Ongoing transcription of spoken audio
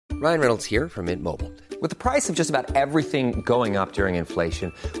Ryan Reynolds here from Mint Mobile. With the price of just about everything going up during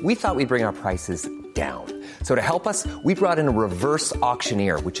inflation, we thought we'd bring our prices down. So to help us, we brought in a reverse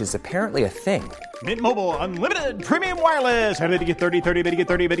auctioneer, which is apparently a thing. Mint Mobile Unlimited Premium Wireless. How to get 30, 30, bit to get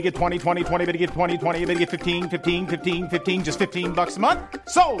 30, bit to get 20, 20, 20, bit to get 20, 20, bit to get 15, 15, 15, 15, just $15 a month?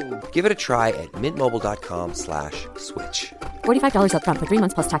 Sold! Give it a try at mintmobile.com/switch. $45 up front for 3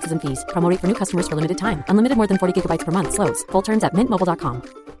 months plus taxes and fees. Promo rate for new customers for limited time. Unlimited more than 40 gigabytes per month. Slows full terms at mintmobile.com.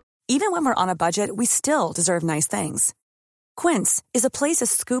 Even when we're on a budget, we still deserve nice things. Quince is a place to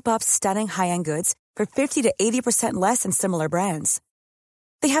scoop up stunning high-end goods for 50 to 80% less than similar brands.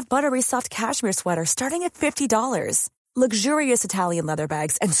 They have buttery soft cashmere sweaters starting at $50, luxurious Italian leather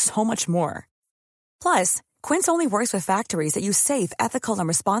bags, and so much more. Plus, Quince only works with factories that use safe, ethical, and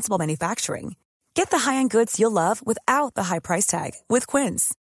responsible manufacturing. Get the high-end goods you'll love without the high price tag with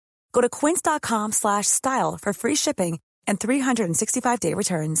Quince. Go to quince.com/style for free shipping and 365-day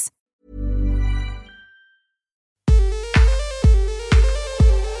returns.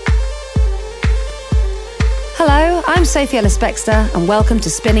 Hello, I'm Sophie Ellis-Bextor and welcome to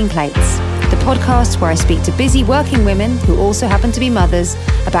Spinning Plates, the podcast where I speak to busy working women who also happen to be mothers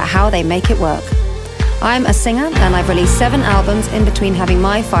about how they make it work. I'm a singer and I've released 7 albums in between having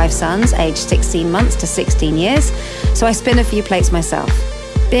my 5 sons, aged 16 months to 16 years, so I spin a few plates myself.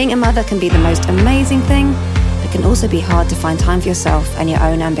 Being a mother can be the most amazing thing, but can also be hard to find time for yourself and your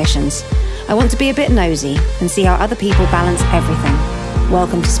own ambitions. I want to be a bit nosy and see how other people balance everything.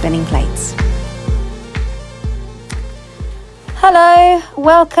 Welcome to Spinning Plates. Hello,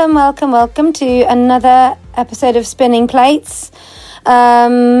 welcome to another episode of Spinning Plates.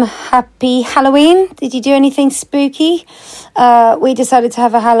 Happy Halloween. Did you do anything spooky? We decided to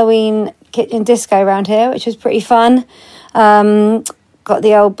have a Halloween kitchen disco around here, which was pretty fun. Got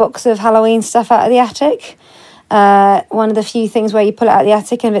the old box of Halloween stuff out of the attic. One of the few things where you pull it out of the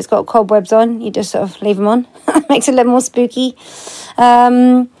attic and if it's got cobwebs on, you just sort of leave them on. Makes it a little more spooky.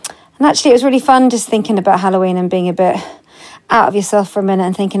 And actually it was really fun just thinking about Halloween and being a bit out of yourself for a minute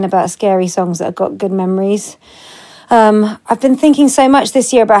and thinking about scary songs that have got good memories. I've been thinking so much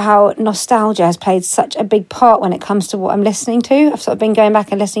this year about how nostalgia has played such a big part when it comes to what I'm listening to. I've sort of been going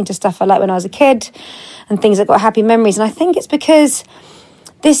back and listening to stuff I liked when I was a kid and things that got happy memories. And I think it's because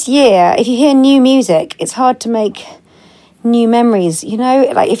this year, if you hear new music, it's hard to make new memories. You know,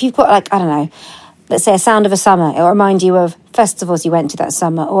 like if you've got I don't know, let's say a sound of a summer, it'll remind you of festivals you went to that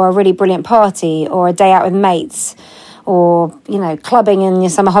summer or a really brilliant party or a day out with mates, or, you know, clubbing in your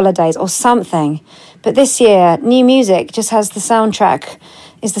summer holidays or something. But this year, new music just has is the soundtrack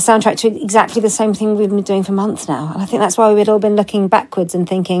to exactly the same thing we've been doing for months now. And I think that's why we'd all been looking backwards and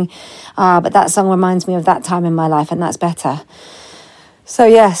thinking, but that song reminds me of that time in my life and that's better. So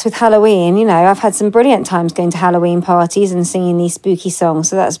yes, with Halloween, you know, I've had some brilliant times going to Halloween parties and singing these spooky songs.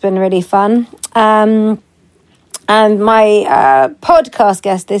 So that's been really fun. And my podcast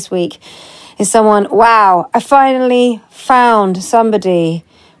guest this week is someone, wow, I finally found somebody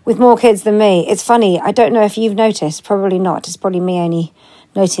with more kids than me. It's funny, I don't know if you've noticed, probably not, it's probably me only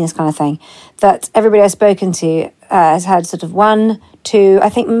noticing this kind of thing, that everybody I've spoken to has had sort of 1, 2, I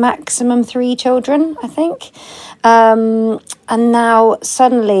think maximum 3 children, I think. And now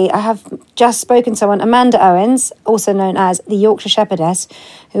suddenly I have just spoken to someone, Amanda Owens, also known as the Yorkshire Shepherdess,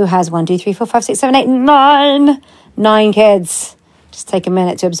 who has 1, 2, 3, 4, 5, 6, 7, 8, 9 kids. Just take a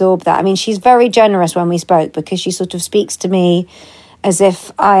minute to absorb that. I mean, she's very generous when we spoke because she sort of speaks to me as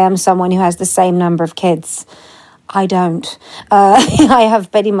if I am someone who has the same number of kids. I don't. I have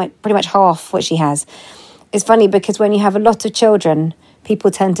pretty much half what she has. It's funny because when you have a lot of children,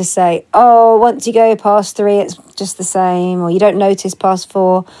 people tend to say, oh, once you go past 3, it's just the same, or you don't notice past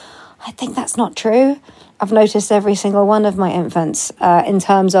 4. I think that's not true. I've noticed every single one of my infants in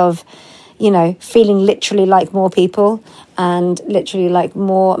terms of, you know, feeling literally like more people and literally like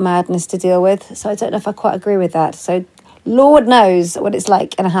more madness to deal with. So I don't know if I quite agree with that. So Lord knows what it's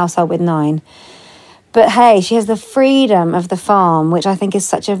like in a household with 9. But hey, she has the freedom of the farm, which I think is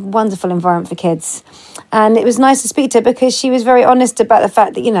such a wonderful environment for kids. And it was nice to speak to her because she was very honest about the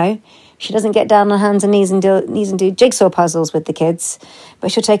fact that, you know, she doesn't get down on her hands and knees and do jigsaw puzzles with the kids,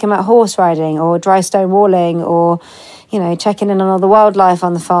 but she'll take them out horse riding or dry stone walling or, you know, checking in on all the wildlife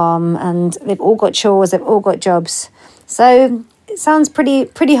on the farm. And they've all got chores, they've all got jobs. So it sounds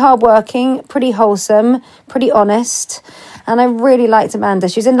pretty hardworking, pretty wholesome, pretty honest. And I really liked Amanda.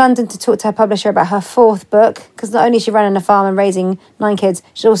 She was in London to talk to her publisher about her 4th book, because not only is she running a farm and raising 9 kids,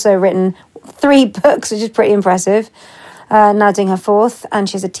 she's also written 3 books, which is pretty impressive. Now doing her 4th, and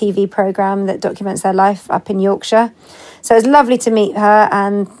she has a TV programme that documents their life up in Yorkshire. So it was lovely to meet her,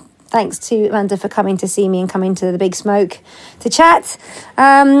 and thanks to Amanda for coming to see me and coming to the Big Smoke to chat.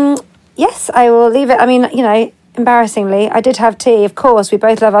 Yes, I will leave it. I mean, embarrassingly, I did have tea. Of course, we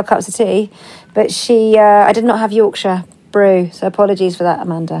both love our cups of tea, but I did not have Yorkshire brew, so apologies for that,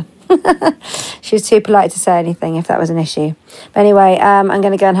 Amanda. She was too polite to say anything if that was an issue. But anyway, I'm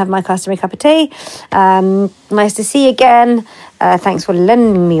going to go and have my customary cup of tea. Nice to see you again. Thanks for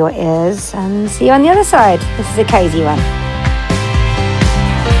lending me your ears, and see you on the other side. This is a crazy one.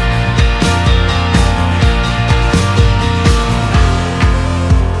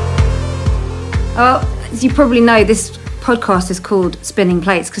 Well, as you probably know, this podcast is called Spinning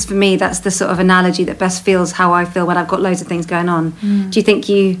Plates, because for me that's the sort of analogy that best feels how I feel when I've got loads of things going on. Do you think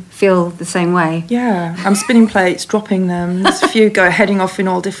you feel the same way? Yeah, I'm spinning plates, dropping them. There's a few heading off in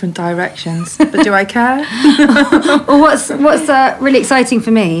all different directions. But do I care? Well, what's really exciting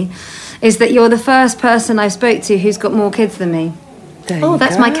for me is that you're the first person I've spoke to who's got more kids than me.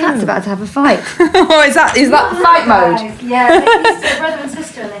 That's my cat's about to have a fight. Oh, is that fight mode? Yeah, they're brother and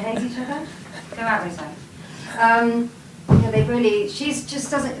sister and they hate each other. Go out, Rizzo. They really. She's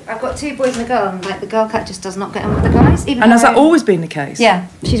just doesn't. I've got 2 boys and a girl, and the girl cat just does not get on with the guys. Even and has that always been the case? Yeah,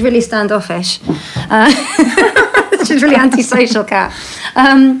 she's really standoffish. She's really antisocial cat.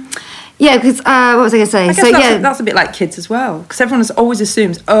 Yeah, because what was I going to say? I guess that's a bit like kids as well, because everyone always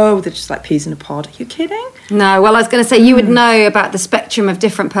assumes, they're just like peas in a pod. Are you kidding? No, well, I was going to say you would know about the spectrum of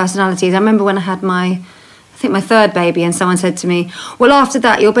different personalities. I remember when I had my 3rd baby, and someone said to me, well, after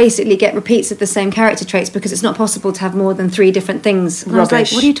that you'll basically get repeats of the same character traits because it's not possible to have more than 3 different things. And I was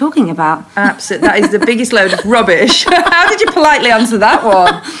like, what are you talking about? Absolutely, that is the biggest load of rubbish. How did you politely answer that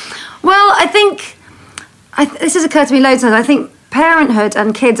one? Well, I think this has occurred to me loads of times. I think parenthood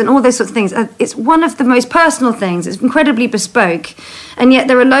and kids and all those sorts of things, it's one of the most personal things. It's incredibly bespoke, and yet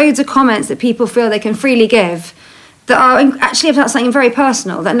there are loads of comments that people feel they can freely give that are actually about something very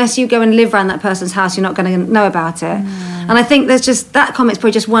personal, that unless you go and live around that person's house, you're not going to know about it. And I think there's just, that comment's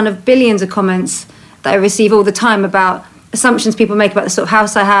probably just one of billions of comments that I receive all the time about assumptions people make about the sort of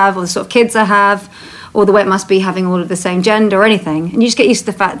house I have, or the sort of kids I have, or the way it must be having all of the same gender or anything. And you just get used to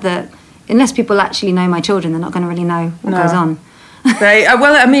the fact that unless people actually know my children, they're not going to really know what goes on.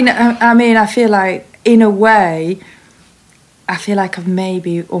 Well, I mean, I feel like, in a way, I feel like I've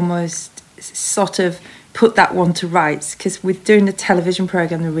maybe almost sort of put that one to rights, because with doing the television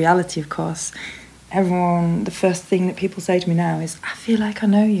programme, the reality, of course, the first thing that people say to me now is, I feel like I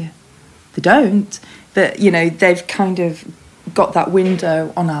know you. They don't, but, they've kind of got that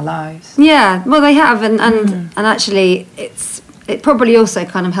window on our lives. Yeah, well, they have, and actually, it probably also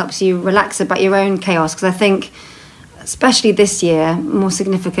kind of helps you relax about your own chaos, because I think, especially this year, more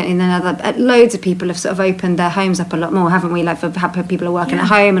significantly than other, loads of people have sort of opened their homes up a lot more, haven't we? Like, for people are working at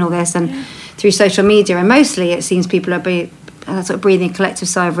home and all this, and through social media, and mostly it seems people are sort of breathing a collective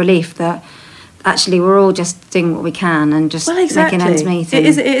sigh of relief that actually we're all just doing what we can and just making ends meet.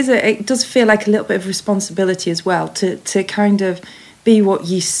 It does feel like a little bit of responsibility as well to kind of be what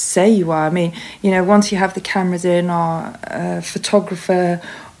you say you are. I mean, once you have the cameras in, or a photographer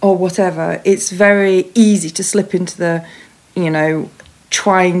or whatever, it's very easy to slip into the,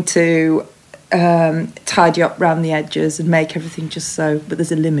 trying to tidy up around the edges and make everything just so, but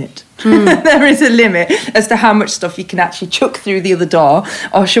there's a limit. There is a limit as to how much stuff you can actually chuck through the other door,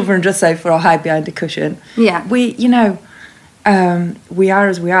 or shove under a sofa, or hide behind a cushion. Yeah. We are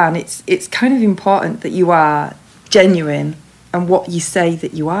as we are, and it's kind of important that you are genuine and what you say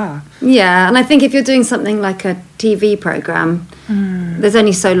that you are. Yeah, and I think if you're doing something like a TV programme, there's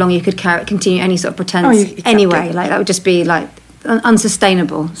only so long you could continue any sort of pretense anyway. Like, that would just be like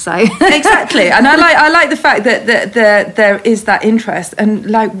unsustainable. So exactly, and I like the fact that there is that interest, and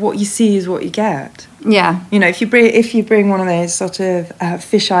like what you see is what you get. Yeah, if you bring one of those sort of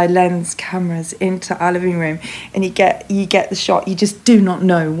fisheye lens cameras into our living room, and you get the shot, you just do not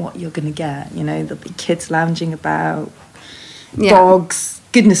know what you're going to get. There'll be kids lounging about. Yeah. Dogs,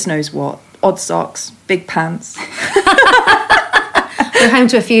 goodness knows what, odd socks, big pants. We're home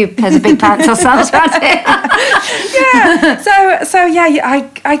to a few pairs of big pants ourselves around here. Yeah. So yeah,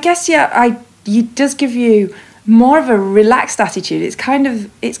 I guess it does give you more of a relaxed attitude. It's kind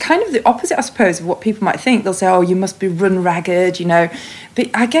of the opposite, I suppose, of what people might think. They'll say, "Oh, you must be run ragged," But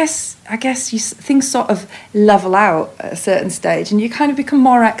I guess things sort of level out at a certain stage, and you kind of become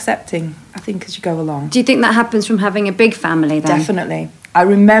more accepting, I think, as you go along. Do you think that happens from having a big family then? Definitely. I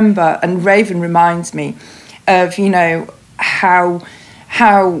remember, and Raven reminds me of,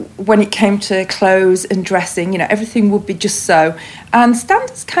 how when it came to clothes and dressing, everything would be just so. And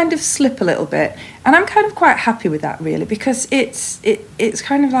standards kind of slip a little bit. And I'm kind of quite happy with that, really, because it's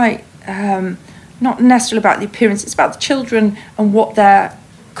kind of like not necessarily about the appearance, it's about the children and what they're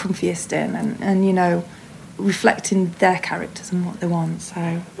comfiest in, and you know, reflecting their characters and what they want. So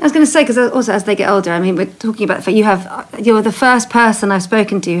I was going to say, because also as they get older, I mean, we're talking about you're the first person I've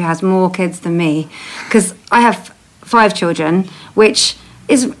spoken to who has more kids than me, because I have 5 children, which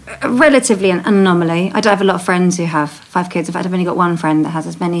is relatively an anomaly. I don't have a lot of friends who have 5 kids. In fact, I've only got one friend that has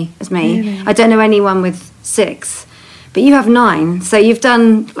as many as me. Really? I don't know anyone with 6, but you have 9, so you've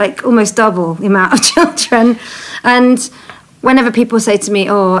done like almost double the amount of children. And whenever people say to me,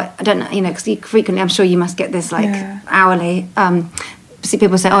 "Oh, I don't know," you know, because frequently, I'm sure you must get this like hourly. See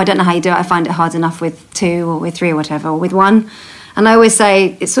people say, "Oh, I don't know how you do it. I find it hard enough with 2 or with 3 or whatever, or with 1." And I always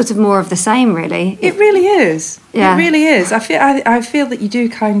say it's sort of more of the same, really. It really is. Yeah. It really is. I feel that you do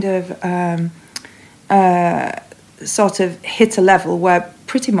kind of sort of hit a level where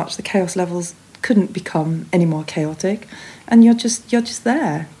pretty much the chaos levels couldn't become any more chaotic, and you're just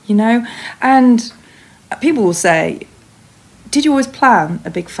there, you know. And people will say, "Did you always plan a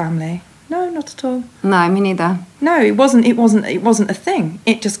big family?" No, not at all. No, me neither. No, it wasn't a thing.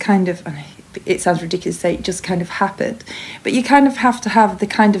 It just kind of, it sounds ridiculous to say it just kind of happened, but you kind of have to have the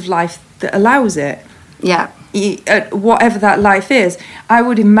kind of life that allows it. Yeah. Whatever that life is. I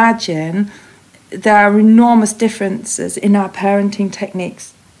would imagine there are enormous differences in our parenting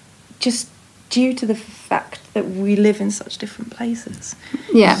techniques just due to the fact that we live in such different places.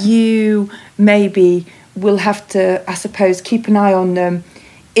 Yeah. You maybe will have to, I suppose, keep an eye on them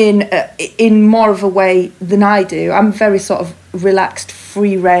in more of a way than I do. I'm very sort of relaxed,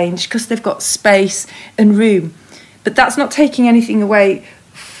 free range, because they've got space and room. But that's not taking anything away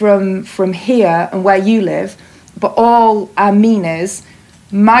from here and where you live. But all I mean is,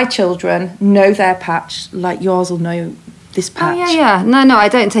 my children know their patch like yours will know this patch. Oh, yeah. No, I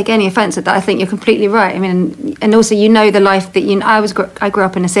don't take any offence at that. I think you're completely right. I mean, and also you know the life that I grew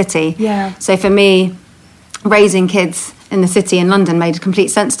up in a city. Yeah. So for me, raising kids in the city in London made complete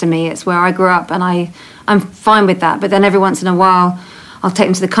sense to me. It's where I grew up, and I'm fine with that. But then every once in a while, I'll take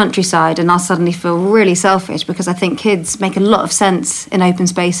them to the countryside and I'll suddenly feel really selfish, because I think kids make a lot of sense in open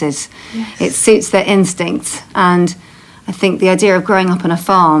spaces. Yes. It suits their instincts. And I think the idea of growing up on a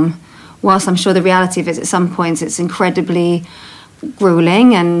farm, whilst I'm sure the reality of it at some points, it's incredibly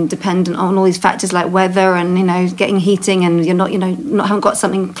grueling and dependent on all these factors like weather and, you know, getting heating, and you're not, you know, haven't got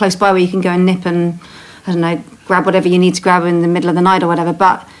something close by where you can go and nip and, I don't know, grab whatever you need to grab in the middle of the night or whatever.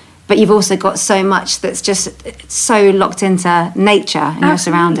 But you've also got so much that's just so locked into nature and your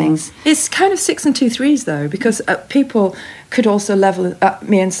surroundings. It's kind of 6 and 2 3s though, because people could also level at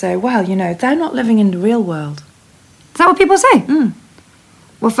me and say, well, you know, they're not living in the real world. Is that what people say? Mm.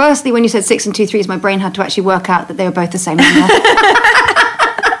 Well, firstly, when you said 6 and 2 3s, my brain had to actually work out that they were both the same number.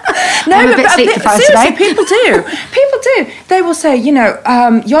 No, I'm a bit sleep deprived today. People do. People do. They will say, you know,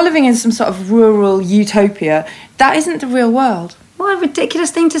 you're living in some sort of rural utopia. That isn't the real world. What a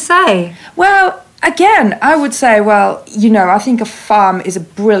ridiculous thing to say. Well, again, I would say, well, you know, I think a farm is a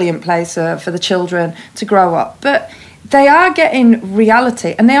brilliant place for the children to grow up. But they are getting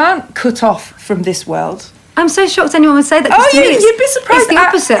reality, and they aren't cut off from this world. I'm so shocked anyone would say that. Oh, you'd be surprised. It's the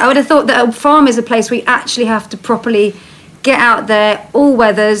opposite. I would have thought that a farm is a place where you actually have to properly get out there, all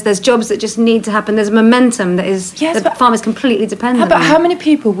weathers. There's jobs that just need to happen. There's momentum that is, the farm is completely dependent on. But how many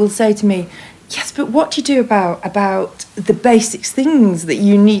people will say to me, yes, but what do you do about the basic things that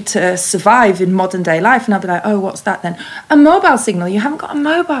you need to survive in modern day life? And I'll be like, oh, what's that then? A mobile signal. You haven't got a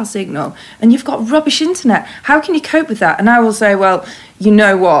mobile signal and you've got rubbish internet. How can you cope with that? And I will say, well, you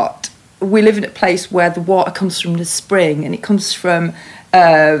know what? We live in a place where the water comes from the spring, and it comes from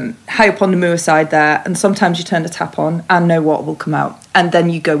high up on the moor side there, and sometimes you turn the tap on and no water will come out. And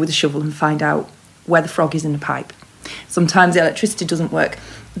then you go with a shovel and find out where the frog is in the pipe. Sometimes the electricity doesn't work.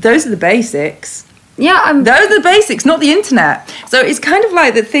 Those are the basics. Yeah, those are the basics, not the internet. So it's kind of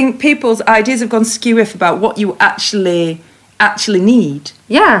like people's ideas have gone skew-if about what you actually need.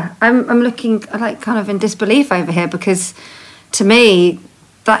 Yeah, I'm looking like kind of in disbelief over here, because to me,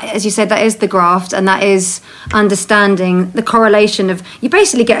 that, as you said, that is the graft, and that is understanding the correlation of, you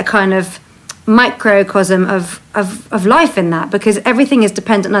basically get a kind of microcosm of life in that, because everything is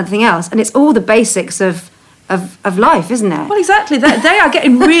dependent on everything else, and it's all the basics of life, isn't it? Well, exactly. They are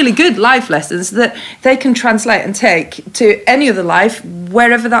getting really good life lessons that they can translate and take to any other life,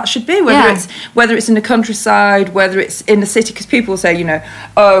 wherever that should be, whether it's in the countryside, whether it's in the city, because people say, you know,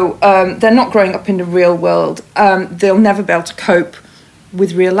 they're not growing up in the real world, they'll never be able to cope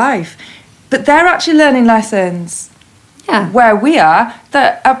with real life. But they're actually learning lessons where we are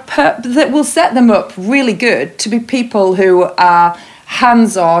that will set them up really good to be people who are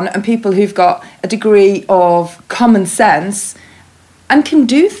hands-on and people who've got a degree of common sense and can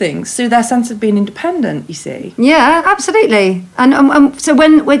do things through their sense of being independent, you see. Yeah, absolutely. And so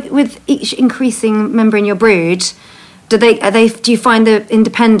when with each increasing member in your brood, do you find the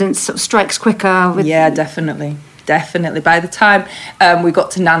independence sort of strikes quicker? Yeah, definitely. By the time we got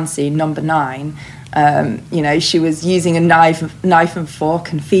to Nancy, number 9, she was using a knife and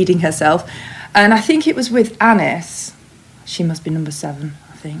fork and feeding herself. And I think it was with Anis. She must be number 7,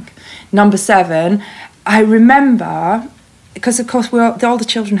 I think. Number 7, I remember, because of course all the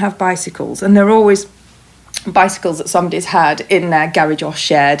children have bicycles, and they're always bicycles that somebody's had in their garage or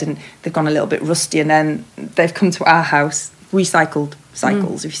shed, and they've gone a little bit rusty, and then they've come to our house, recycled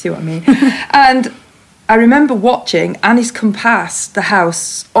cycles, if you see what I mean. And I remember watching Anis come past the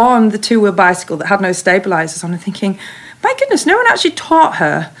house on the 2-wheel bicycle that had no stabilisers on, and thinking, my goodness, no one actually taught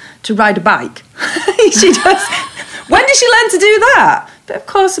her to ride a bike. She does. When did she learn to do that? But of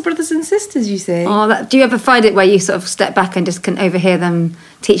course, the brothers and sisters, you see. Oh, do you ever find it where you sort of step back and just can overhear them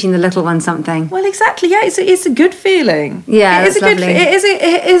teaching the little one something? Well, exactly. Yeah, it's a good feeling. Yeah, it's lovely.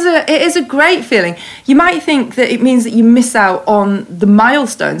 It is a great feeling. You might think that it means that you miss out on the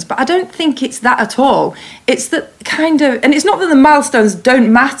milestones, but I don't think it's that at all. It's that kind of, and it's not that the milestones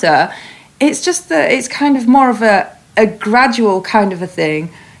don't matter. It's just that it's kind of more of a gradual kind of a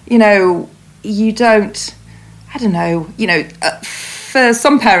thing. You don't. I don't know. For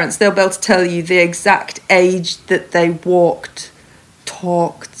some parents, they'll be able to tell you the exact age that they walked,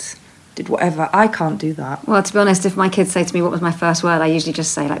 talked, did whatever. I can't do that. Well, to be honest, if my kids say to me, what was my first word, I usually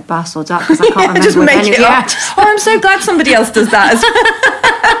just say, like, bus or duck, because I can't remember. Just make it up. Oh, I'm so glad somebody else does that.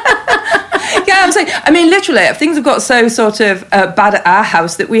 Yeah, I'm saying, literally, things have got so sort of bad at our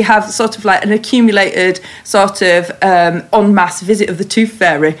house that we have sort of like an accumulated sort of en masse visit of the tooth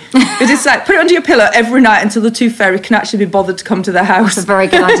fairy. It's just like, put it under your pillow every night until the tooth fairy can actually be bothered to come to the house. That's a very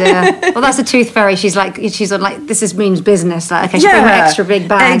good idea. Well, that's a tooth fairy. She's on like, this means business. Like, okay, she'll bring an extra big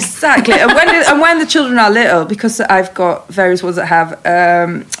bag. Exactly. and when the children are little, because I've got various ones that have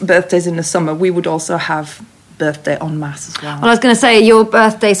birthdays in the summer, we would also have birthday en masse as well. Well, I was going to say, your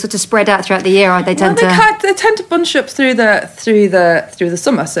birthdays sort of spread out throughout the year, or they tend to... They tend to bunch up through the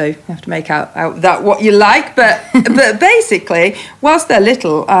summer, so you have to make out that what you like. But basically, whilst they're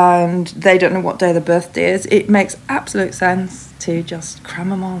little and they don't know what day their birthday is, it makes absolute sense to just cram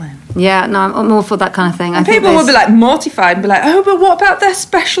them all in. Yeah, no, I'm all for that kind of thing. And people will be like mortified and be like, oh, but what about their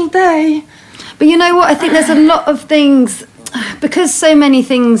special day? But you know what? I think there's a lot of things, because so many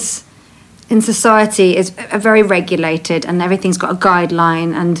things in society are very regulated and everything's got a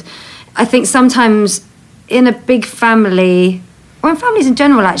guideline, and I think sometimes in a big family, or in families in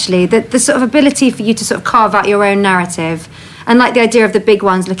general actually, the sort of ability for you to sort of carve out your own narrative, and like the idea of the big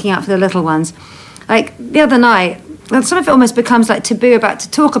ones looking out for the little ones. Like the other night, some of it almost becomes like taboo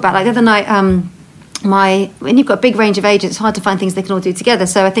to talk about. Like the other night, when you've got a big range of ages, it's hard to find things they can all do together.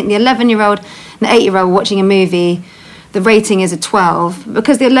 So I think the 11-year-old and the 8-year-old were watching a movie. The rating is a 12.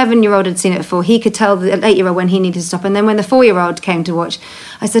 Because the 11-year-old had seen it before, he could tell the 8-year-old when he needed to stop. And then when the 4-year-old came to watch,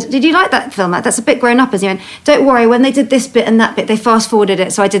 I said, did you like that film? That's a bit grown up. As he went, don't worry, when they did this bit and that bit, they fast-forwarded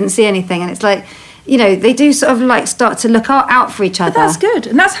it, so I didn't see anything. And it's like, they do sort of like start to look out for each other. But that's good.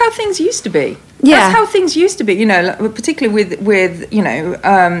 And that's how things used to be. Yeah. That's how things used to be, particularly with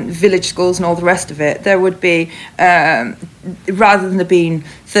village schools and all the rest of it. There would be, rather than there being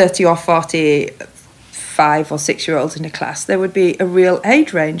 30 or 40 5 or 6-year-olds in a class, there would be a real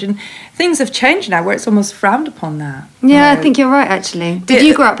age range, and things have changed now where it's almost frowned upon that. Yeah, I think you're right. Actually, did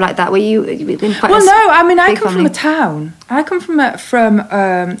you grow up like that? Were you in quite? Well, no. I come from a town. I come from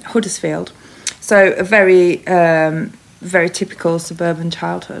Huddersfield, so a very very typical suburban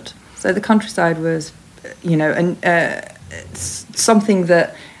childhood. So the countryside was, something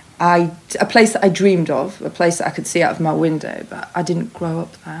that a place that I dreamed of, a place that I could see out of my window, but I didn't grow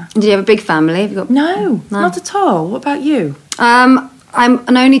up there. Did you have a big family? Have you got... No, not at all. What about you? I'm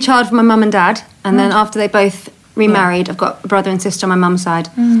an only child from my mum and dad, and then after they both remarried, I've got a brother and sister on my mum's side,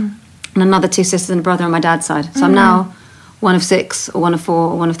 and another 2 sisters and a brother on my dad's side. So I'm now one of 6, or one of 4,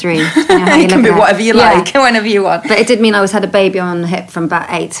 or one of 3. It can be whatever you like, whenever you want. But it did mean I had a baby on the hip from about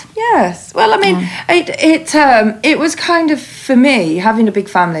 8. Yes. Well, I mean, it was kind of, for me, having a big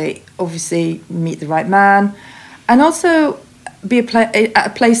family, obviously meet the right man, and also be at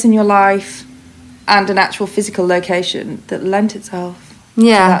a place in your life and an actual physical location that lent itself to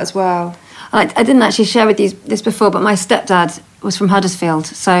that as well. I didn't actually share with you this before, but my stepdad was from Huddersfield,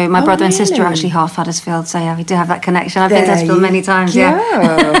 so my brother and sister are actually half Huddersfield, so yeah, we do have that connection. I've been to Huddersfield many times, yeah.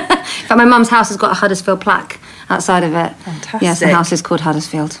 In fact, my mum's house has got a Huddersfield plaque outside of it. Fantastic. Yes, the house is called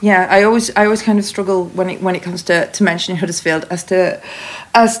Huddersfield. Yeah, I always kind of struggle when it comes to mentioning Huddersfield as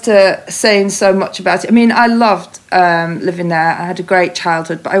to saying so much about it. I mean, I loved living there. I had a great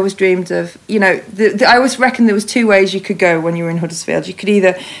childhood, but I always dreamed of, I always reckon there was two ways you could go when you were in Huddersfield. You could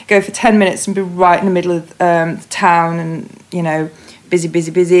either go for 10 minutes and be right in the middle of the town and,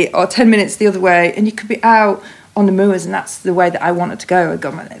 busy, or 10 minutes the other way, and you could be out on the moors, and that's the way that I wanted to go. I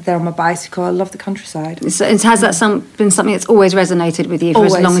got there on my bicycle. I love the countryside. So has that been something that's always resonated with you for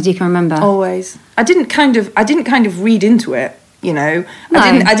Always. as long as you can remember? Always. I didn't kind of read into it, No,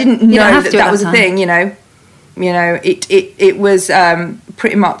 I didn't you don't know have to that at was that a time. thing, It was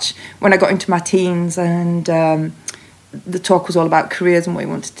pretty much when I got into my teens and the talk was all about careers and what you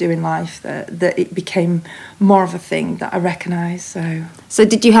want to do in life, that it became more of a thing that I recognised. So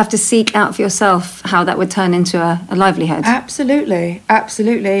did you have to seek out for yourself how that would turn into a livelihood? Absolutely.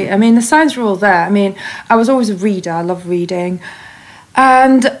 I mean, the signs were all there. I mean, I was always a reader. I love reading.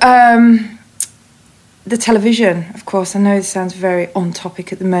 And the television, of course. I know this sounds very on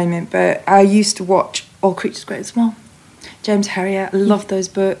topic at the moment, but I used to watch All Creatures Great and Small. James Herriot, I loved those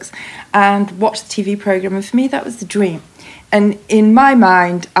books, and watch the TV programme, and for me that was the dream. And in my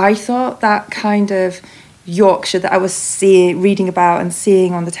mind, I thought that kind of Yorkshire that I was reading about and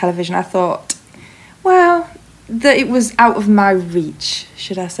seeing on the television, I thought, well, that it was out of my reach,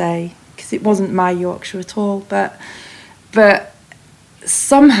 should I say, because it wasn't my Yorkshire at all, but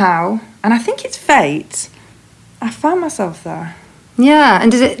somehow, and I think it's fate, I found myself there. Yeah,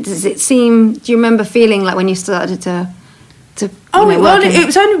 and does it seem, do you remember feeling like when you started to it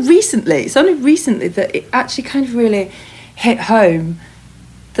was only recently. It's only recently that it actually kind of really hit home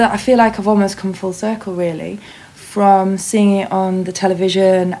that I feel like I've almost come full circle, really, from seeing it on the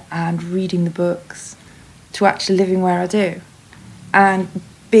television and reading the books to actually living where I do, and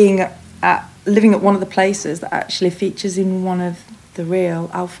living at one of the places that actually features in one of the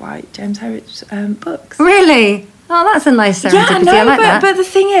real Alf White, James Herriot's books. Really? Oh, that's a nice serendipity. Yeah, no, I like that. But the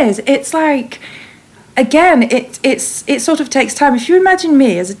thing is, it's like, again, it sort of takes time. If you imagine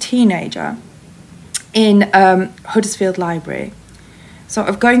me as a teenager in Huddersfield Library, sort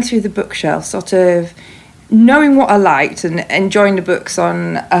of going through the bookshelf, sort of knowing what I liked and enjoying the books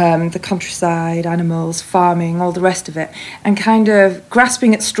on the countryside, animals, farming, all the rest of it, and kind of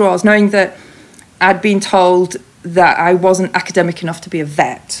grasping at straws, knowing that I'd been told that I wasn't academic enough to be a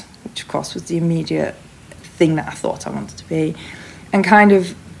vet, which of course was the immediate thing that I thought I wanted to be, and kind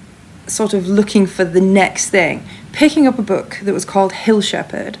of sort of looking for the next thing, picking up a book that was called Hill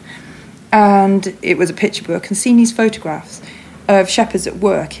Shepherd, and it was a picture book, and seeing these photographs of shepherds at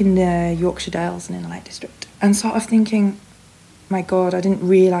work in the Yorkshire Dales and in the Lake District, and sort of thinking, my God, I didn't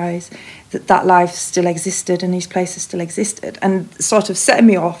realise that life still existed and these places still existed, and sort of setting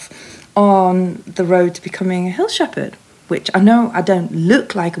me off on the road to becoming a hill shepherd, which I know I don't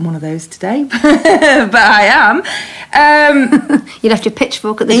look like I'm one of those today, but I am. You left your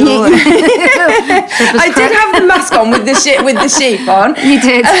pitchfork at the door. I did have the mask on with the sheep on. You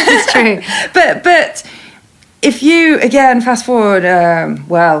did, it's true. But if you, again, fast forward,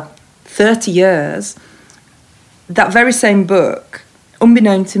 30 years, that very same book,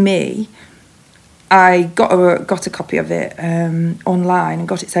 unbeknown to me, I got a copy of it online and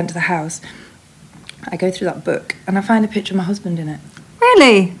got it sent to the house. I go through that book and I find a picture of my husband in it.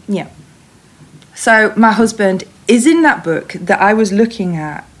 Really? Yeah. So my husband is in that book that I was looking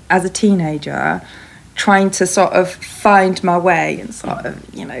at as a teenager, trying to sort of find my way and sort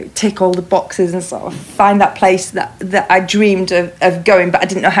of, tick all the boxes and sort of find that place that I dreamed of going, but I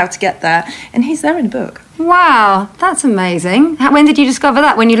didn't know how to get there. And he's there in the book. Wow, that's amazing. When did you discover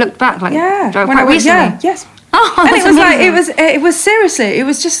that? When you looked back? Yeah. Quite recently? Yeah, yes. Oh, and that's it was amazing. like it was seriously, it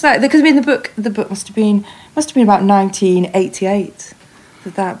was just like, because I mean the book must have been about 1988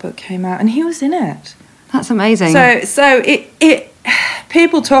 that book came out, and he was in it. That's amazing. So it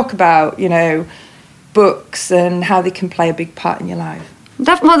people talk about books and how they can play a big part in your life.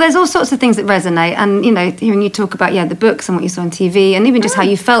 Well, there's all sorts of things that resonate, and hearing you talk about the books and what you saw on TV, and even just how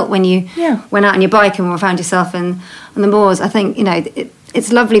you felt when you went out on your bike and found yourself on the moors. I think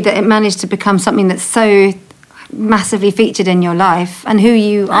it's lovely that it managed to become something that's so massively featured in your life and who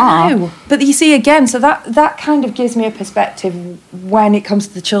you are. I know. But you see, again, so that kind of gives me a perspective when it comes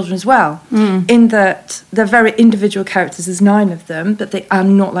to the children as well, in that they're very individual characters. There's 9 of them, but they are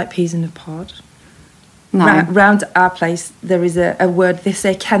not like peas in a pod. No. Round our place, there is a word, they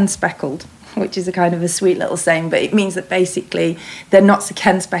say ken speckled, which is a kind of a sweet little saying, but it means that basically they're not so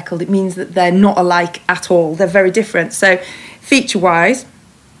ken speckled. It means that they're not alike at all. They're very different. So feature-wise,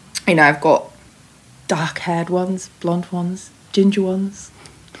 I've got dark-haired ones, blonde ones, ginger ones,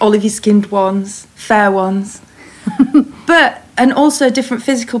 olivey-skinned ones, fair ones. and also different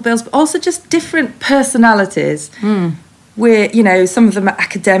physical builds, but also just different personalities. Where, you know, some of them are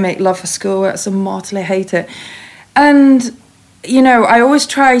academic, love for schoolwork, some mortally hate it. And, you know, I always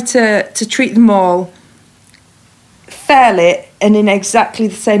try to treat them all fairly and in exactly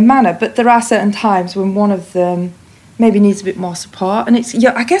the same manner. But there are certain times when one of them maybe needs a bit more support. And it's,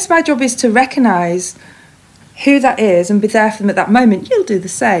 I guess my job is to recognise who that is and be there for them at that moment. You'll do the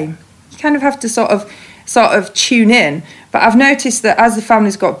same. You kind of have to sort of tune in. But I've noticed that as the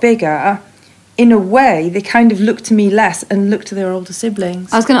family's got bigger, in a way, they kind of look to me less and look to their older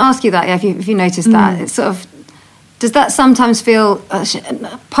siblings. I was going to ask you that, if you noticed that. It's sort of, does that sometimes feel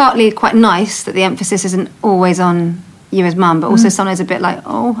partly quite nice that the emphasis isn't always on you as mum, but also sometimes a bit like,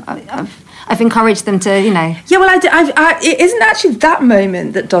 I've encouraged them to, you know. Yeah, well, it isn't actually that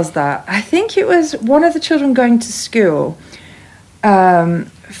moment that does that. I think it was one of the children going to school for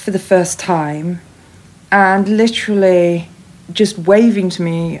the first time and literally just waving to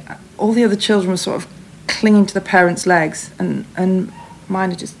me. All the other children were sort of clinging to the parents' legs, and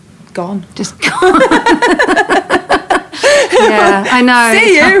mine are just gone. Just gone. Yeah, I know.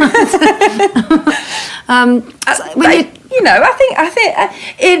 See you. I think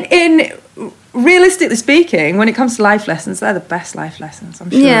in realistically speaking, when it comes to life lessons, they're the best life lessons, I'm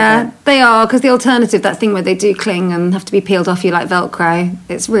sure. Yeah, they are, because the alternative, that thing where they do cling and have to be peeled off you like Velcro,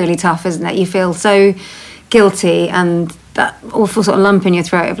 it's really tough, isn't it? You feel so guilty and that awful sort of lump in your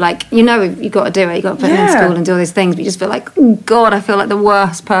throat of like, you know, you've got to do it, you've got to put them in school and do all these things, but you just feel like, oh God, I feel like the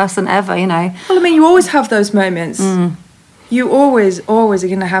worst person ever, you know. Well, I mean, you always have those moments. You always are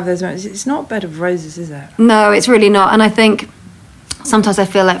going to have those moments. It's not a bed of roses, is it? No, it's really not. And I think sometimes I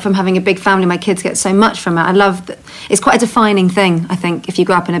feel like from having a big family, my kids get so much from it. I love that. It's quite a defining thing, I think, if you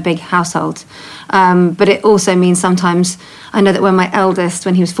grow up in a big household. But it also means sometimes, I know that when my eldest,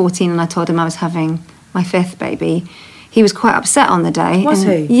 when he was 14 and I told him I was having my 5th baby, he was quite upset on the day. Was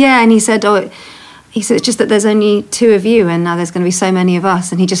he? Yeah, and he said, it's just that there's only 2 of you and now there's going to be so many of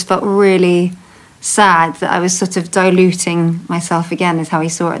us. And he just felt really sad that I was sort of diluting myself again, is how he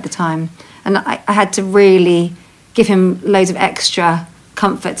saw it at the time. And I had to really give him loads of extra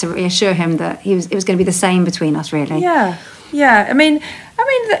comfort to reassure him that it was going to be the same between us, really. Yeah. I mean,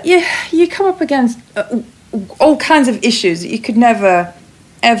 you come up against all kinds of issues that you could never,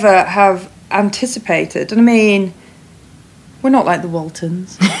 ever have anticipated. And I mean, we're not like the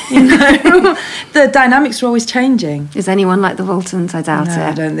Waltons, you know. The dynamics are always changing. Is anyone like the Waltons? I doubt it.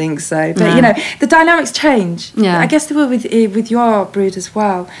 I don't think so. But, you know, the dynamics change. Yeah. I guess they will with your brood as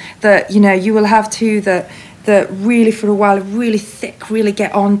well. That, you know, you will have 2 that really for a while are really thick, really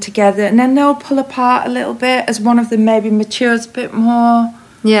get on together, and then they'll pull apart a little bit as one of them maybe matures a bit more.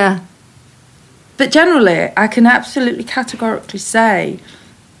 Yeah. But generally, I can absolutely categorically say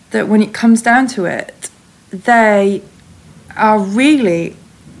that when it comes down to it, they are really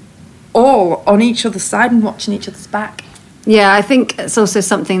all on each other's side and watching each other's back. Yeah, I think it's also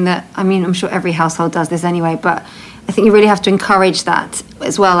something that, I mean, I'm sure every household does this anyway, but I think you really have to encourage that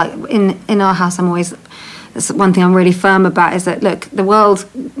as well. Like in our house, that's one thing I'm really firm about, is that, look, the world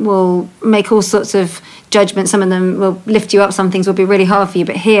will make all sorts of judgments. Some of them will lift you up, some things will be really hard for you,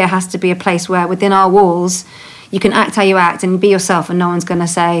 but here has to be a place where within our walls you can act how you act and be yourself, and no one's going to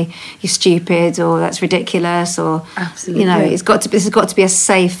say you're stupid or that's ridiculous, or absolutely, you know, this has got to be a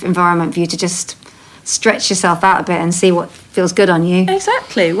safe environment for you to just stretch yourself out a bit and see what feels good on you.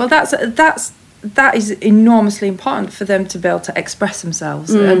 Exactly. Well, that is enormously important for them to be able to express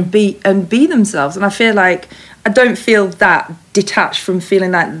themselves and be themselves. And I feel like I don't feel that detached from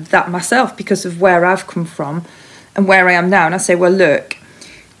feeling like that myself because of where I've come from and where I am now. And I say, well, look,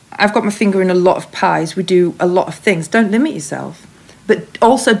 I've got my finger in a lot of pies. We do a lot of things. Don't limit yourself. But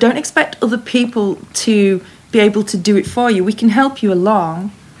also don't expect other people to be able to do it for you. We can help you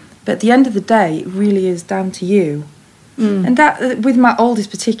along, but at the end of the day, it really is down to you. And that, with my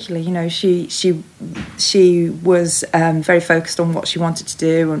oldest particularly, you know, she was very focused on what she wanted to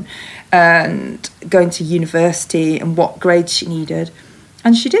do and going to university and what grades she needed.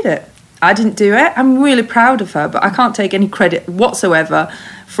 And she did it. I didn't do it. I'm really proud of her, but I can't take any credit whatsoever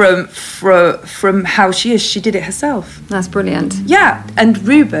from how she is. She did it herself. That's brilliant. Yeah, and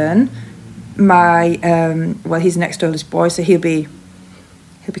Ruben, he's the next oldest boy, so he'll be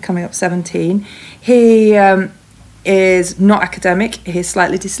coming up 17. He is not academic. He's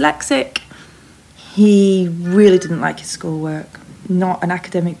slightly dyslexic. He really didn't like his schoolwork. Not an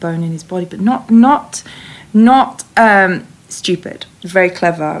academic bone in his body, but not stupid. Very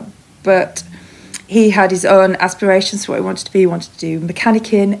clever, but he had his own aspirations for what he wanted to be. He wanted to do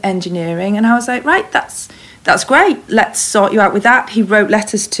mechanicking, engineering, and I was like, right, that's great. Let's sort you out with that. He wrote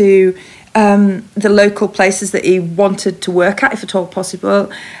letters to the local places that he wanted to work at, if at all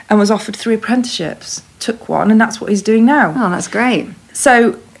possible, and was offered 3 apprenticeships. Took one, and that's what he's doing now. Oh, that's great.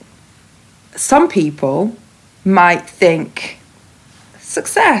 So some people might think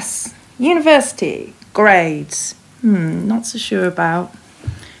success, university, grades, not so sure about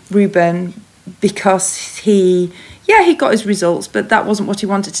Ruben, because he got his results, but that wasn't what he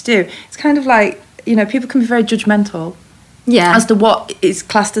wanted to do. It's kind of like, people can be very judgmental as to what is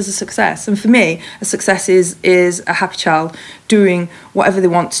classed as a success. And for me, a success is a happy child doing whatever they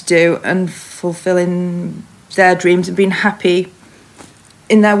want to do and fulfilling their dreams and being happy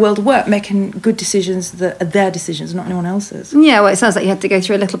in their world of work, making good decisions that are their decisions, not anyone else's. Yeah, well, it sounds like you had to go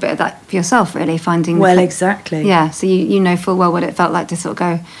through a little bit of that for yourself, really, finding... Well, exactly. Yeah, so you know full well what it felt like to sort of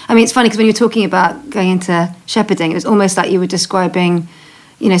go... I mean, it's funny because when you were talking about going into shepherding, it was almost like you were describing,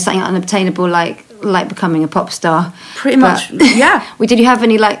 something unobtainable, like becoming a pop star. Pretty much, yeah. Did you have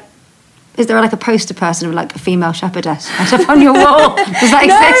any, is there a poster person of a female shepherdess up on your wall? Does that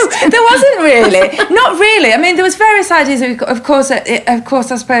exist? No, there wasn't really. Not really. I mean, there was various ideas. Of course,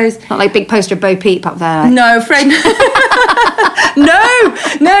 I suppose. Not like big poster of Bo Peep up there. No, Fred. no,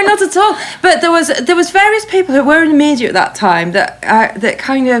 not at all. But there was various people who were in the media at that time that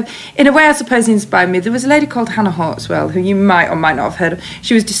kind of, in a way, I suppose, inspired me. There was a lady called Hannah Hartswell, who you might or might not have heard of.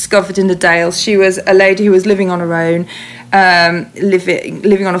 She was discovered in the Dales. She was a lady who was living on her own.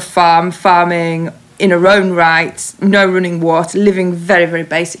 Living on a farming in her own right, no running water, living very, very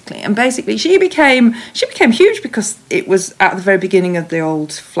basically. And basically she became huge because it was at the very beginning of the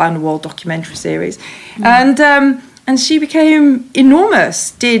old Fly on the Wall documentary series. And she became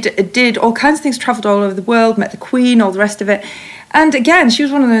enormous, did all kinds of things, travelled all over the world, met the Queen, all the rest of it. And again, she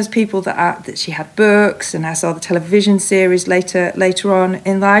was one of those people that she had books, and I saw the television series later on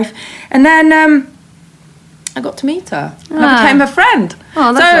in life. And then I got to meet her. And I became her friend.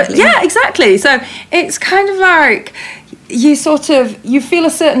 Oh, that's lovely. Yeah, exactly. So it's kind of like you feel a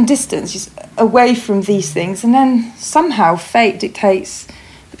certain distance away from these things, and then somehow fate dictates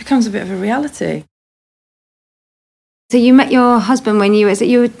it becomes a bit of a reality. So you met your husband when you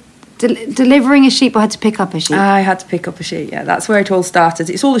were delivering a sheep, or had to pick up a sheep? I had to pick up a sheep, yeah. That's where it all started.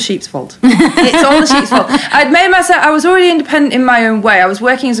 It's all the sheep's fault. It's all the sheep's fault. I was already independent in my own way. I was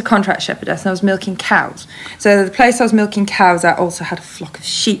working as a contract shepherdess and I was milking cows. So the place I was milking cows at also had a flock of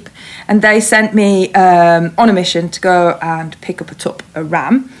sheep. And they sent me on a mission to go and pick up a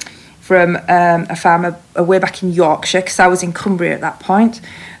ram from a farmer way back in Yorkshire, because I was in Cumbria at that point.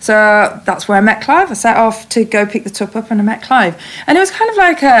 So that's where I met Clive. I set off to go pick the tup up, and I met Clive. And it was kind of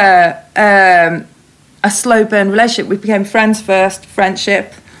like a slow burn relationship. We became friends first,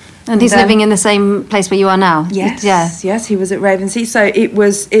 friendship. And he's living in the same place where you are now? Yes, yeah. Yes, he was at Ravensey. So it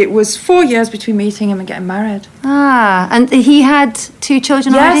was 4 years between meeting him and getting married. Ah, and he had 2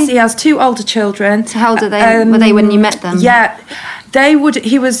 children already? Yes, he has 2 older children. So how old are they? Were they when you met them? Yeah. He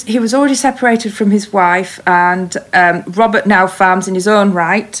was already separated from his wife, and Robert now farms in his own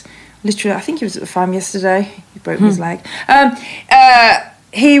right. Literally, I think he was at the farm yesterday. He broke his leg.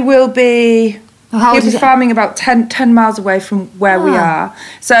 He will be... He'll be farming about 10 miles away from where we are.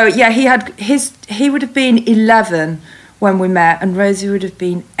 So, yeah, he would have been 11 when we met, and Rosie would have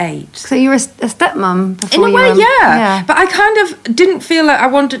been 8. So you were a stepmom before in a way, yeah. But I kind of didn't feel like I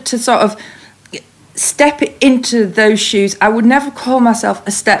wanted to sort of step into those shoes. I would never call myself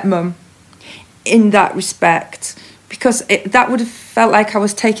a stepmom in that respect, because that would have felt like I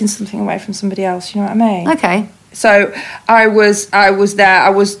was taking something away from somebody else, you know what I mean? Okay. So I was there. I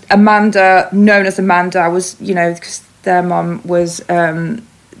was Amanda, known as Amanda. I was, because their mum was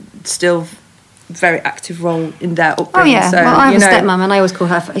still very active role in their upbringing. Oh yeah, so, well, I have a stepmum, and I always call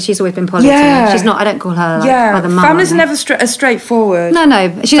her. She's always been Polly. Yeah. She's not. I don't call her other mum. Families are never as straightforward. No.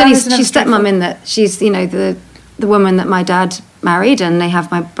 She's stepmum in that she's the woman that my dad married, and they have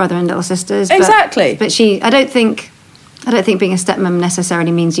my brother and little sisters. Exactly. But I don't think being a stepmum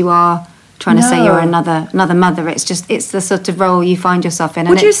necessarily means you are trying to say you're another mother. It's the sort of role you find yourself in.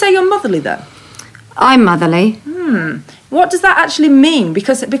 Would you say you're motherly then? I'm motherly. What does that actually mean?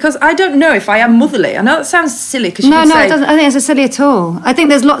 Because I don't know if I am motherly. I know that sounds silly. Because no, it doesn't. I don't think it's silly at all. I think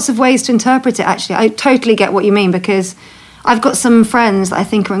there's lots of ways to interpret it, actually. I totally get what you mean, because I've got some friends that I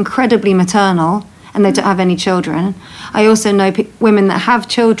think are incredibly maternal and they don't have any children. I also know women that have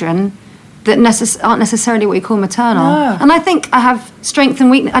children that aren't necessarily what you call maternal. No. And I think I have strength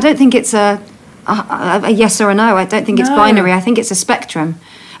and weakness. I don't think it's a yes or a no. I don't think it's binary. I think it's a spectrum.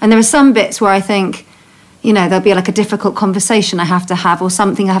 And there are some bits where I think, there'll be like a difficult conversation I have to have, or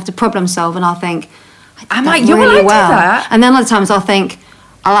something I have to problem solve, and I'll think, I did that really well. Do that. And then other times I'll think,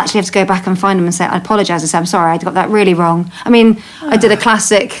 I'll actually have to go back and find them and say, I apologise and say, I'm sorry, I got that really wrong. I mean, I did a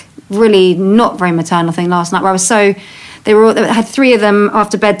classic really not very maternal thing last night where they had 3 of them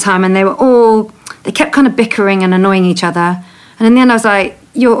after bedtime, and they kept kind of bickering and annoying each other. And in the end I was like,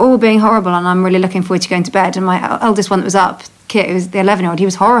 you're all being horrible and I'm really looking forward to going to bed. And my eldest one that was up, Kit, who was the 11-year-old, he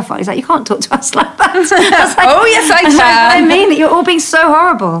was horrified. He's like, you can't talk to us like that. I was like, oh, yes, I can. I mean that you're all being so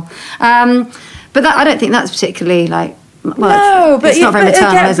horrible. But I don't think that's particularly like... Well, it's not very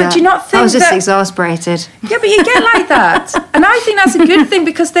maternal, is it? But do you not think I was just exasperated. Yeah, but you get like that. And I think that's a good thing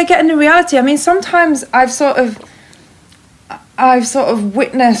because they're getting the reality. I mean, sometimes I've sort of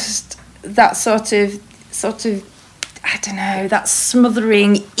witnessed that sort of I don't know, that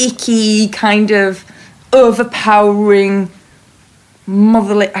smothering, icky, kind of overpowering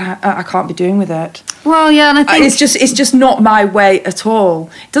motherly... I can't be doing with it. Well, yeah, and I think... It's just not my way at all.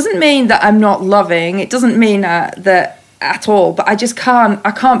 It doesn't mean that I'm not loving. It doesn't mean that at all, but I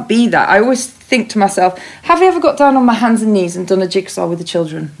can't be that. I always think to myself, have I ever got down on my hands and knees and done a jigsaw with the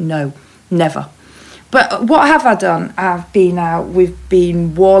children? No, never. But what have I done? We've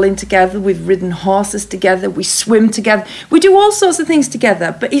been walling together, we've ridden horses together, we swim together, we do all sorts of things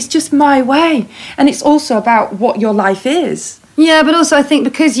together, but it's just my way. And it's also about what your life is. Yeah, but also I think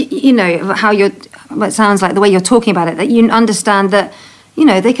because, you know, it sounds like the way you're talking about it, that you understand that, you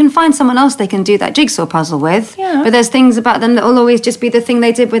know, they can find someone else they can do that jigsaw puzzle with. Yeah. But there's things about them that will always just be the thing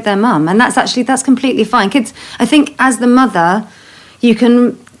they did with their mum. And that's completely fine. Kids, I think as the mother, you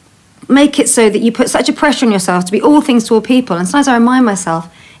can make it so that you put such a pressure on yourself to be all things to all people. And sometimes I remind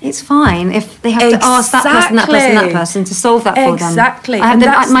myself, it's fine if they have to ask that person to solve that for them. Exactly. I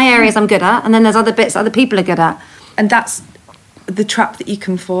have my areas I'm good at, and then there's other bits other people are good at. And that's the trap that you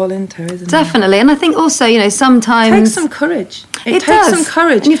can fall into, isn't it? Definitely. And I think also, you know, sometimes... It takes some courage. It takes does. some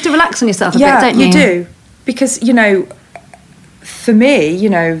courage. And you have to relax on yourself a bit, don't you? Yeah, you do. Because, you know, for me, you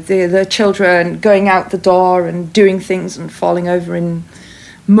know, the children going out the door and doing things and falling over in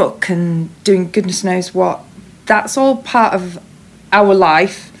muck and doing goodness knows what, that's all part of our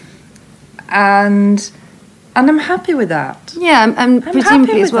life. And I'm happy with that. Yeah, and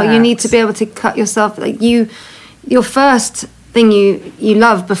presumably as well, you need to be able to cut yourself... Like your first thing you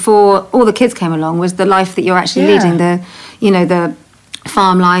loved before all the kids came along was the life that you're actually leading, the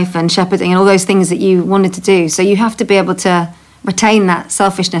farm life and shepherding and all those things that you wanted to do. So you have to be able to retain that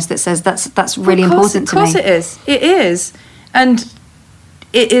selfishness that says that's really important to me. Of course it is. And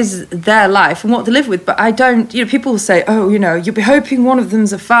it is their life and what they live with. But I don't, you know, people will say, oh, you know, you'll be hoping one of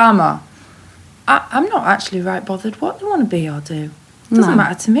them's a farmer. I'm not actually right bothered what they want to be or do. It doesn't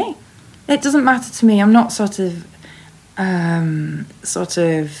matter to me. It doesn't matter to me. I'm not sort of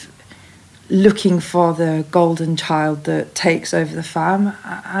looking for the golden child that takes over the farm.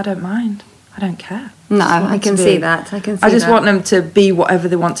 I don't mind. I don't care. No, I can see that. I just want them to be whatever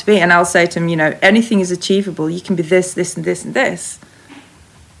they want to be. And I'll say to them, you know, anything is achievable. You can be this, this and this and this.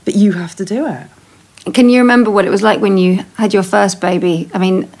 But you have to do it. Can you remember what it was like when you had your first baby? I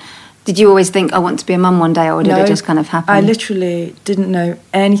mean, did you always think, I want to be a mum one day, or did it just kind of happen? I literally didn't know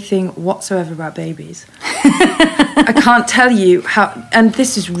anything whatsoever about babies. I can't tell you how, and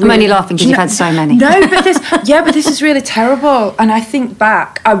this is really... I'm only laughing because you've had so many. No, but this is really terrible. And I think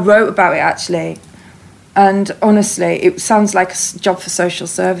back, I wrote about it actually, and honestly, it sounds like a job for social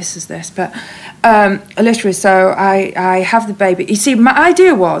services, this, but literally, so I have the baby. You see, my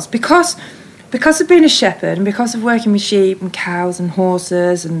idea was, because of being a shepherd and because of working with sheep and cows and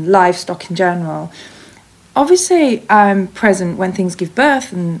horses and livestock in general, obviously I'm present when things give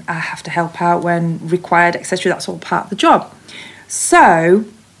birth and I have to help out when required, etc. That's all part of the job. So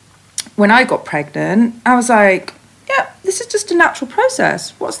when I got pregnant, I was like, yeah, this is just a natural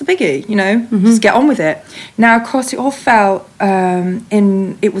process. What's the biggie? You know, just get on with it. Now, of course, it all fell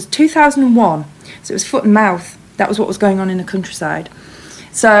it was 2001. So it was foot and mouth. That was what was going on in the countryside.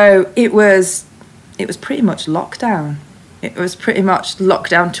 So it was pretty much lockdown. It was pretty much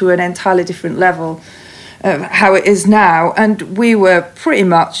lockdown to an entirely different level of how it is now. And we were pretty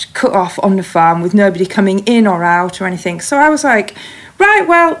much cut off on the farm with nobody coming in or out or anything. So I was like, right,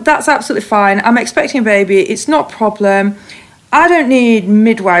 well, that's absolutely fine. I'm expecting a baby. It's not a problem. I don't need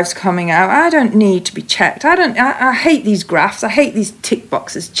midwives coming out. I don't need to be checked. I hate these graphs. I hate these tick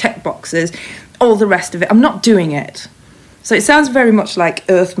boxes, check boxes, all the rest of it. I'm not doing it. So it sounds very much like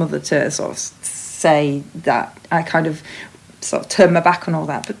Earth Mother to sort of say that. I kind of sort of turned my back on all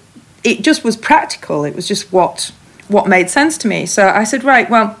that. But it just was practical. It was just what made sense to me. So I said, right,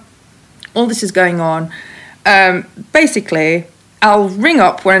 well, all this is going on. Basically, I'll ring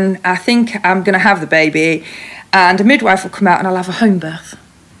up when I think I'm going to have the baby and a midwife will come out and I'll have a home birth.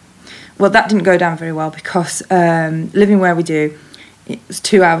 Well, that didn't go down very well because living where we do, it was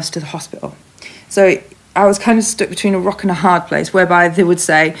 2 hours to the hospital. So I was kind of stuck between a rock and a hard place, whereby they would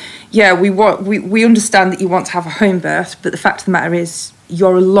say, yeah, we understand that you want to have a home birth, but the fact of the matter is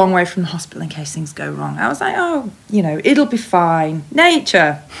you're a long way from the hospital in case things go wrong. I was like, oh, it'll be fine.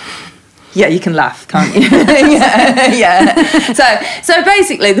 Nature. Yeah, you can laugh, can't you? yeah. So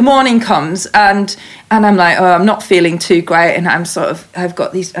basically, the morning comes and I'm like, oh, I'm not feeling too great, and I've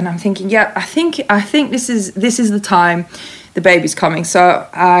got these, and I'm thinking, yeah, I think this is the time the baby's coming. So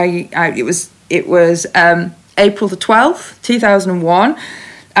it was April the 12th, 2001.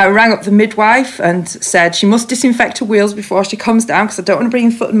 I rang up the midwife and said she must disinfect her wheels before she comes down because I don't want to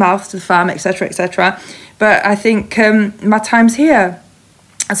bring foot and mouth to the farm, etc., etc. But I think my time's here.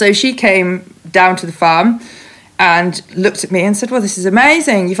 And so she came down to the farm and looked at me and said, well, this is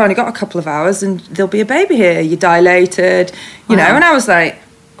amazing. You've only got a couple of hours and there'll be a baby here. You're dilated, you know. And I was like,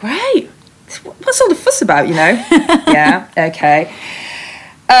 great. What's all the fuss about, Yeah, okay.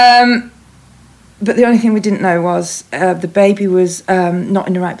 But the only thing we didn't know was the baby was not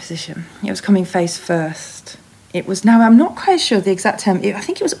in the right position. It was coming face first. It was, now I'm not quite sure the exact term. I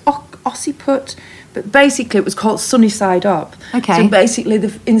think it was occiput, but basically it was called sunny side up. Okay. So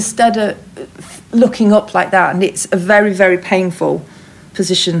basically, instead of looking up like that, and it's a very, very painful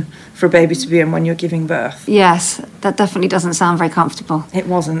position for a baby to be in when you're giving birth. Yes, that definitely doesn't sound very comfortable. It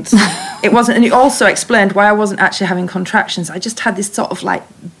wasn't. It wasn't. And it also explained why I wasn't actually having contractions. I just had this sort of like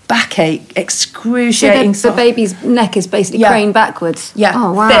backache, excruciating. So the baby's neck is basically craned backwards. Yeah.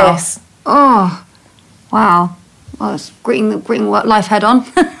 Oh, wow. This. Oh, wow. Well, it's greeting life head on.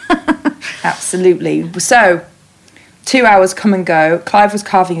 Absolutely. So, 2 hours come and go. Clive was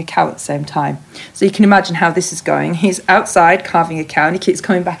carving a cow at the same time. So you can imagine how this is going. He's outside carving a cow and he keeps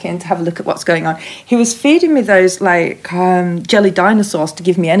coming back in to have a look at what's going on. He was feeding me those jelly dinosaurs to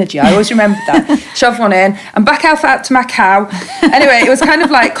give me energy. I always remember that. Shove one in and back out to my cow. Anyway, it was kind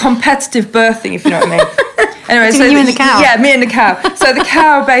of like competitive birthing, if you know what I mean. Anyway, so you and the cow? Yeah, me and the cow. So the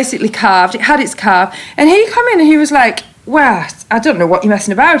cow basically calved. It had its calf. And he come in and he was like, well, I don't know what you're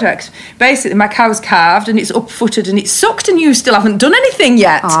messing about at. Basically, my cow's calved and it's up-footed and it's sucked and you still haven't done anything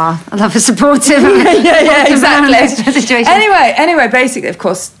yet. Ah, I love a supportive. yeah, exactly. Situation. Anyway, basically, of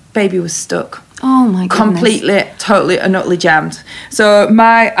course, baby was stuck. Oh, my goodness. Completely, totally and utterly jammed. So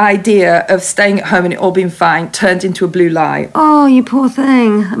my idea of staying at home and it all being fine turned into a blue light. Oh, you poor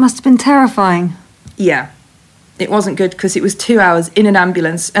thing. That must have been terrifying. Yeah. It wasn't good because it was 2 hours in an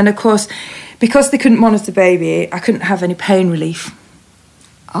ambulance. And, of course, because they couldn't monitor the baby, I couldn't have any pain relief.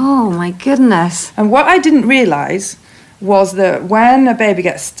 Oh, my goodness. And what I didn't realise was that when a baby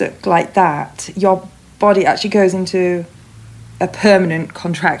gets stuck like that, your body actually goes into a permanent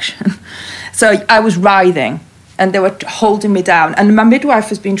contraction. So I was writhing and they were holding me down. And my midwife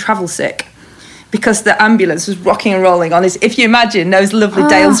was being travel sick because the ambulance was rocking and rolling on his, if you imagine, those lovely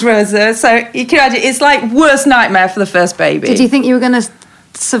Dales roses. So you can imagine, it's like worst nightmare for the first baby. Did you think you were going to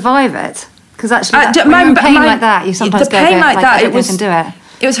survive it? Because actually, when you're in pain like that, you sometimes go, I can do it.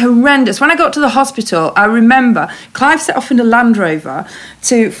 It was horrendous. When I got to the hospital, I remember Clive set off in a Land Rover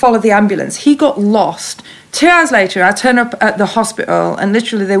to follow the ambulance. He got lost. 2 hours later, I turn up at the hospital and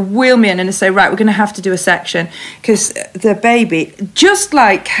literally they wheel me in and they say, right, we're going to have to do a section because the baby, just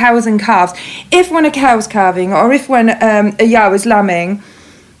like cows and calves, if when a cow's calving or if when a yow is lambing,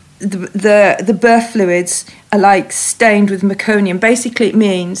 the birth fluids are like stained with meconium. Basically, it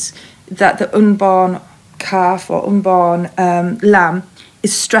means that the unborn calf or unborn lamb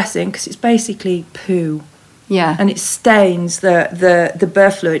is stressing because it's basically poo. Yeah. And it stains the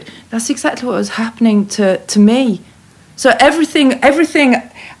birth fluid. That's exactly what was happening to me. So everything,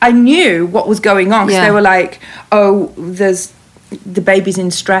 I knew what was going on because they were like, oh, the baby's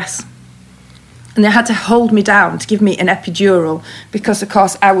in stress. And they had to hold me down to give me an epidural because, of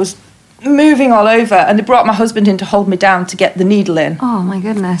course, I was moving all over and they brought my husband in to hold me down to get the needle in. Oh, my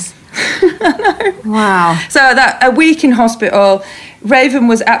goodness. I know. Wow. So that a week in hospital, Raven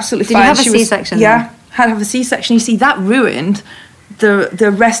was absolutely fine. Did you have a C-section? Yeah, had to have a C-section. You see, that ruined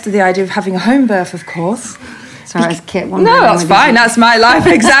the rest of the idea of having a home birth, of course. Sorry, I was Kit. No, that's fine. That's my life,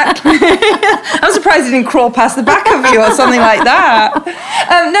 exactly. I'm surprised he didn't crawl past the back of you or something like that.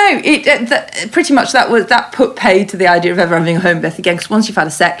 Pretty much that put paid to the idea of ever having a home birth again, because once you've had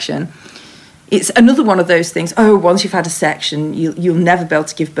a section, it's another one of those things. Oh, once you've had a section, you'll never be able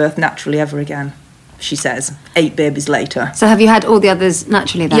to give birth naturally ever again, she says, 8 babies later. So have you had all the others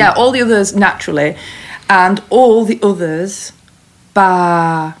naturally then? Yeah, all the others naturally. And all the others,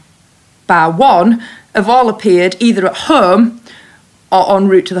 bar one, have all appeared either at home or en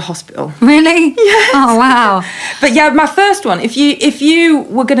route to the hospital. Really? Yes. Oh, wow. But yeah, my first one, if you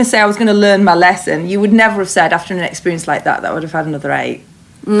were going to say I was going to learn my lesson, you would never have said after an experience like that I would have had another 8.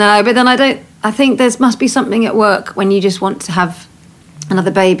 No, but then I don't I think there must be something at work when you just want to have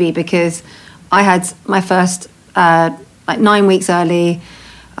another baby, because I had my first 9 weeks early.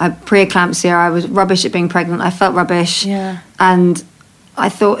 Pre-eclampsia. I was rubbish at being pregnant. I felt rubbish. Yeah. And I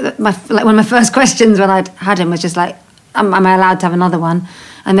thought that one of my first questions when I'd had him was just like, am I allowed to have another one?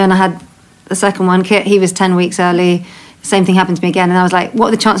 And then I had the second one, Kit. He was 10 weeks early. Same thing happened to me again. And I was like, what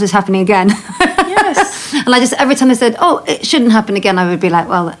are the chances of this happening again? Yes. And I just, every time they said, oh, it shouldn't happen again, I would be like,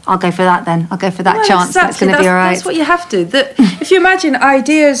 well, I'll go for that then. I'll go for that chance. Exactly. It's going to be all right. That's what you have to. If you imagine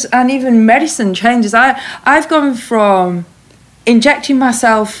ideas and even medicine changes, I've gone from injecting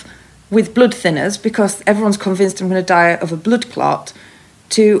myself with blood thinners because everyone's convinced I'm going to die of a blood clot,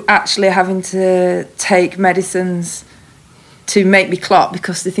 to actually having to take medicines to make me clot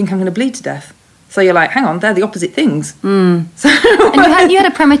because they think I'm going to bleed to death. So you're like, hang on, they're the opposite things. Mm. So and you had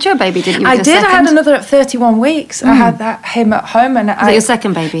a premature baby, didn't you? I did. I had another at 31 weeks. I had him at home. And was that your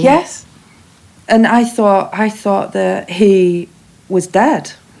second baby? Yes. And I thought that he was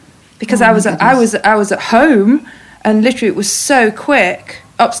dead because I was at home. And literally, it was so quick.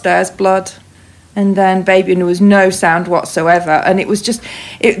 Upstairs, blood, and then baby, and there was no sound whatsoever. And it was just,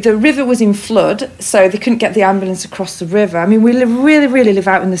 the river was in flood, so they couldn't get the ambulance across the river. I mean, we really live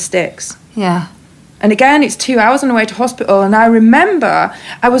out in the sticks. Yeah. And again, it's 2 hours on the way to hospital. And I remember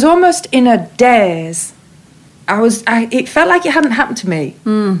I was almost in a daze. It felt like it hadn't happened to me.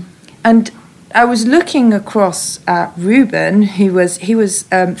 Mm. And I was looking across at Reuben, he was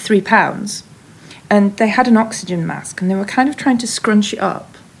 3 pounds. And they had an oxygen mask, and they were kind of trying to scrunch it up.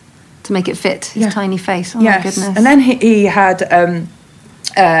 To make it fit his tiny face. Oh, yes. My goodness. And then he had a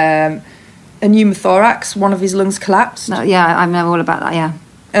pneumothorax. One of his lungs collapsed. No, yeah, I know all about that, yeah.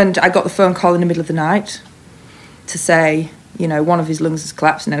 And I got the phone call in the middle of the night to say, one of his lungs has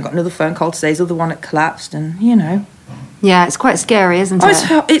collapsed. And then I got another phone call to say his other one had collapsed. And, Yeah, it's quite scary, isn't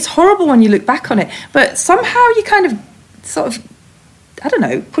it? It's horrible when you look back on it. But somehow you kind of sort of, I don't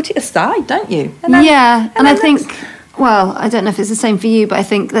know, put it aside, don't you? And I think, well, I don't know if it's the same for you, but I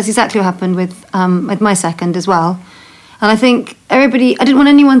think that's exactly what happened with my second as well. And I think I didn't want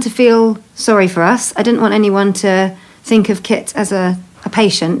anyone to feel sorry for us. I didn't want anyone to think of Kit as a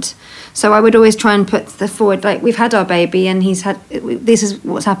patient. So I would always try and put forward, like, we've had our baby and this is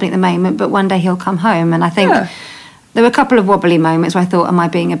what's happening at the moment, but one day he'll come home. And I think there were a couple of wobbly moments where I thought, am I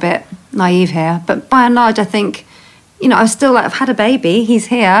being a bit naive here? But by and large, I think, I was still like, I've had a baby, he's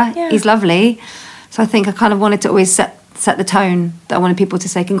here, he's lovely. So I think I kind of wanted to always set the tone that I wanted people to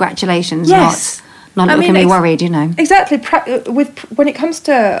say congratulations, not look at me worried, Exactly. When it comes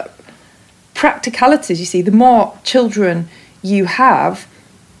to practicalities, you see, the more children you have,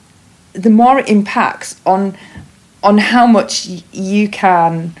 the more it impacts on how much you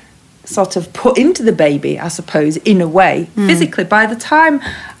can sort of put into the baby, I suppose, in a way, physically. By the time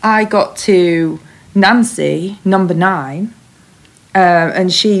I got to Nancy, number 9,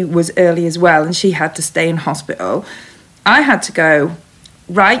 and she was early as well, and she had to stay in hospital, I had to go,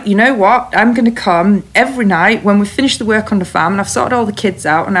 right, you know what, I'm going to come every night when we finish the work on the farm and I've sorted all the kids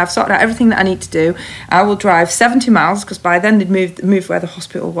out and I've sorted out everything that I need to do. I will drive 70 miles, because by then they'd moved where the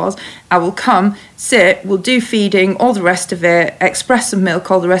hospital was. I will come, sit, we'll do feeding, all the rest of it, express some milk,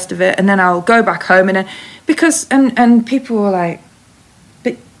 all the rest of it, and then I'll go back home. And then, and people were like,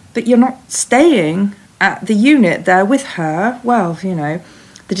 but you're not staying at the unit there with her. Well, they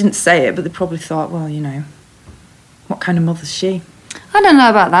didn't say it, but they probably thought, well, what kind of mother's she? I don't know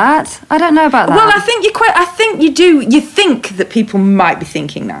about that. Well, I think you do. You think that people might be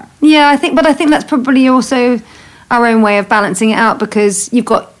thinking that. Yeah, I think that's probably also our own way of balancing it out, because you've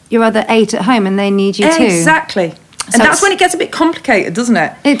got your other 8 at home and they need you too. Exactly. And that's when it gets a bit complicated, doesn't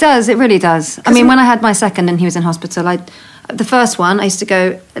it? It does. It really does. I mean, when I had my second and he was in hospital, the first one I used to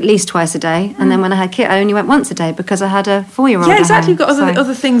go at least twice a day, and then when I had Kit, I only went once a day because I had a 4-year-old. Yeah, exactly. You've got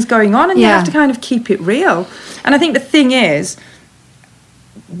other things going on, and you have to kind of keep it real. And I think the thing is,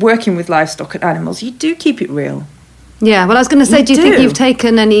 working with livestock and animals, you do keep it real. Yeah, well, I was going to say, do you think you've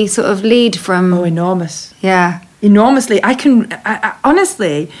taken any sort of lead from... Oh, enormous. Yeah. Enormously. I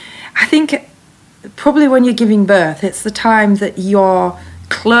honestly, I think probably when you're giving birth, it's the time that you're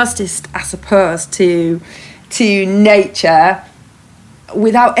closest, I suppose, to nature,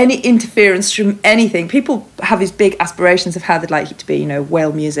 without any interference from anything. People have these big aspirations of how they'd like it to be,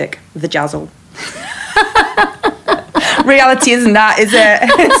 whale music, the jazzle. Reality isn't that, is it?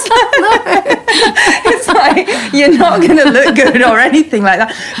 It's like you're not going to look good or anything like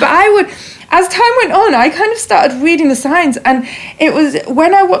that. But as time went on, I kind of started reading the signs, and it was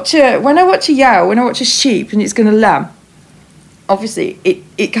when I watch a sheep and it's going to lamb, obviously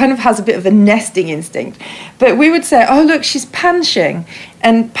it kind of has a bit of a nesting instinct. But we would say, oh, look, she's panching.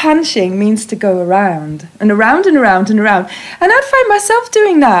 And panching means to go around and around and around and around. And I'd find myself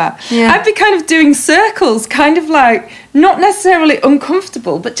doing that. Yeah. I'd be kind of doing circles, kind of like not necessarily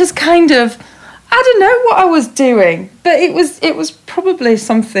uncomfortable, but just kind of, I don't know what I was doing. But it was probably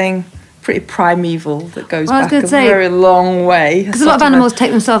something pretty primeval that goes back a very long way. Because a lot of animals take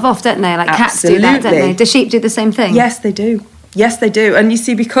themselves off, don't they? Like cats do that, don't they? Do sheep do the same thing? Yes, they do. Yes, they do. And you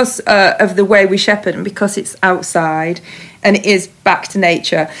see, because of the way we shepherd and because it's outside and it is back to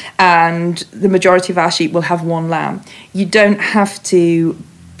nature and the majority of our sheep will have one lamb, you don't have to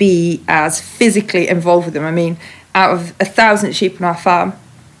be as physically involved with them. I mean, out of 1,000 sheep on our farm,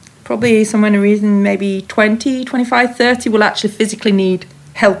 probably somewhere in the region, maybe 20, 25, 30 will actually physically need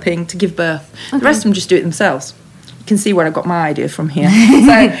helping to give birth. Okay. The rest of them just do it themselves. You can see where I got my idea from here.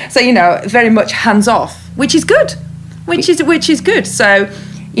 So you know, very much hands off, which is good. Which is good. So,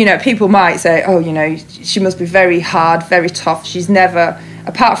 you know, people might say, oh, you know, she must be very hard, very tough. She's never,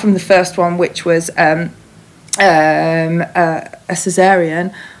 apart from the first one, which was a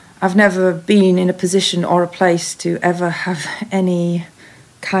cesarean, I've never been in a position or a place to ever have any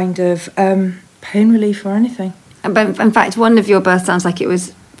kind of pain relief or anything. But in fact, one of your births sounds like it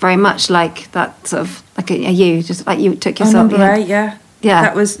was very much like that, sort of like a you, just like you took yourself. Number 8, yeah.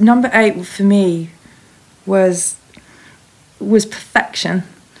 That was number 8 for me. Was perfection.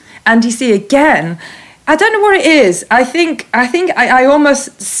 And you see, again, I don't know what it is. I think I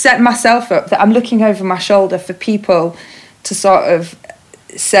almost set myself up that I'm looking over my shoulder for people to sort of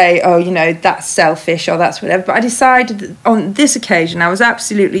say, oh, you know, that's selfish or that's whatever. But I decided that on this occasion, I was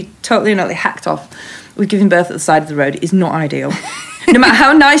absolutely, totally and utterly hacked off with giving birth at the side of the road. It is not ideal. No matter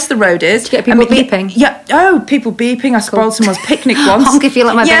how nice the road is. To get people beeping? Yeah. Oh, people beeping. I spoiled someone's picnic once. Honk if you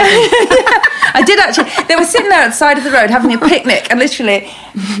like my baby. I did actually. They were sitting there at the side of the road having a picnic, and literally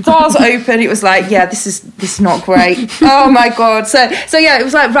doors open. It was like, yeah, this is not great. Oh my God. So yeah, it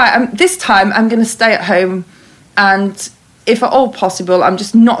was like, right, this time I'm going to stay at home, and if at all possible, I'm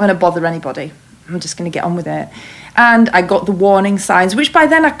just not going to bother anybody. I'm just going to get on with it. And I got the warning signs, which by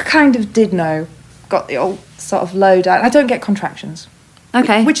then I kind of did know. Got the old sort of low down. I don't get contractions.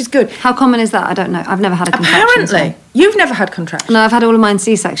 Okay. Which is good. How common is that? I don't know. I've never had a contraction. Apparently. You've never had contractions? No, I've had all of mine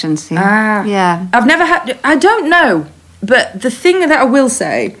C-sections. Yeah. Yeah. I've never had... I don't know. But the thing that I will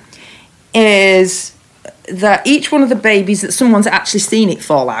say is that each one of the babies that someone's actually seen it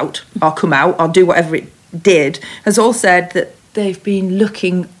fall out or come out or do whatever it did has all said that they've been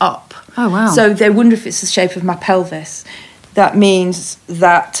looking up. Oh, wow. So they wonder if it's the shape of my pelvis. That means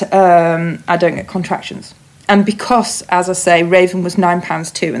that I don't get contractions. And because, as I say, Raven was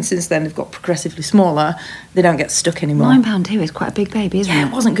 £9.2, and since then they've got progressively smaller, they don't get stuck anymore. £9.2 is quite a big baby, isn't it? Yeah,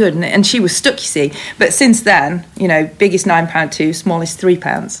 it wasn't good, and she was stuck, you see. But since then, you know, biggest £9.2, smallest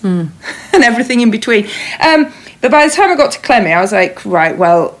 £3, and everything in between. But by the time I got to Clemmy, I was like, right,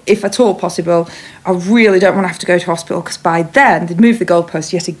 well, if at all possible, I really don't want to have to go to hospital, because by then they'd moved the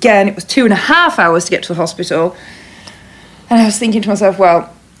goalpost yet again. It was 2.5 hours to get to the hospital. And I was thinking to myself,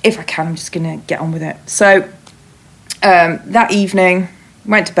 well, if I can, I'm just going to get on with it. So that evening,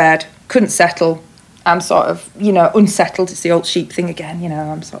 went to bed, couldn't settle. I'm sort of, you know, unsettled. It's the old sheep thing again, you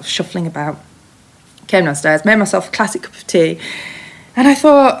know, I'm sort of shuffling about. Came downstairs, made myself a classic cup of tea. And I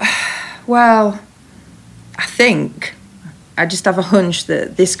thought, well, I think I just have a hunch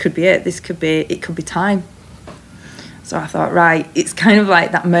that this could be it. It could be time. So I thought, right, it's kind of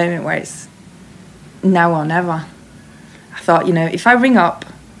like that moment where it's now or never. I thought, you know, if I ring up,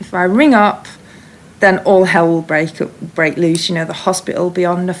 then all hell will break loose. You know, the hospital will be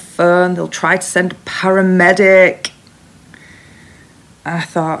on the phone. They'll try to send a paramedic. And I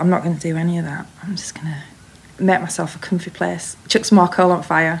thought, I'm not going to do any of that. I'm just going to make myself a comfy place, chuck some more coal on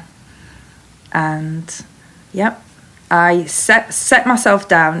fire. And, yep, I set myself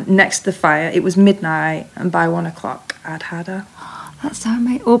down next to the fire. It was midnight, and by 1 o'clock, I'd had her. That's so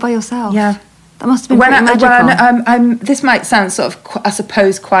amazing. All by yourself? Yeah. That must have been pretty magical. This might sound sort of, I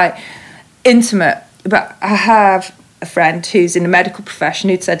suppose, quite intimate, but I have a friend who's in the medical profession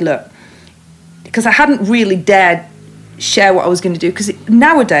who'd said, look, because I hadn't really dared share what I was going to do, because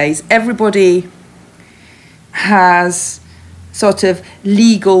nowadays everybody has sort of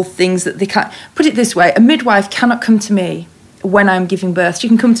legal things that they can't. Put it this way, a midwife cannot come to me when I'm giving birth. She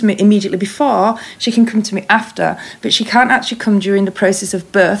can come to me immediately before, she can come to me after, but she can't actually come during the process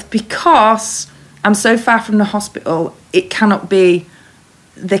of birth because I'm so far from the hospital. It cannot be,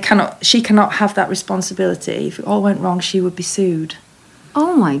 she cannot have that responsibility. If it all went wrong, she would be sued.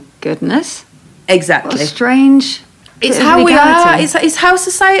 Oh my goodness. Exactly. What a strange. It's how we are. It's how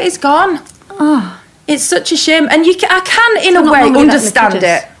society's gone. Oh. It's such a shame. And I can, in a not way, normally that understand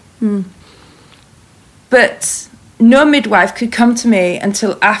it. litigious. But no midwife could come to me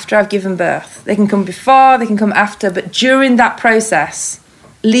until after I've given birth. They can come before, they can come after, but during that process,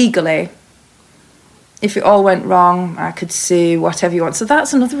 legally, if it all went wrong, I could sue, whatever you want. So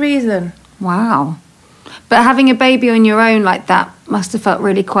that's another reason. Wow. But having a baby on your own like that must have felt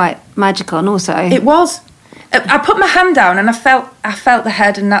really quite magical, and also... It was. I put my hand down and I felt the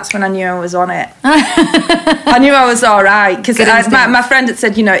head, and that's when I knew I was on it. I knew I was all right, because my friend had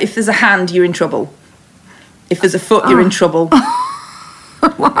said, if there's a hand, you're in trouble. If there's a foot, you're in trouble.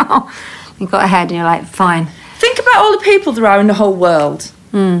 Wow. You've got a head and you're like, fine. Think about all the people there are in the whole world.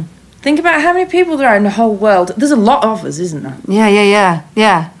 Think about how many people there are in the whole world. There's a lot of us, isn't there?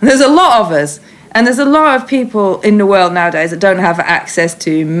 Yeah. There's a lot of us. And there's a lot of people in the world nowadays that don't have access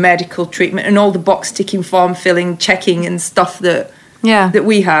to medical treatment and all the box-ticking, form-filling, checking and stuff that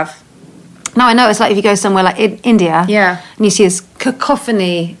we have. No, I know. It's like if you go somewhere like in India, and you see this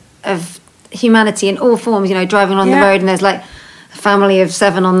cacophony of humanity in all forms, driving along the road, and there's like a family of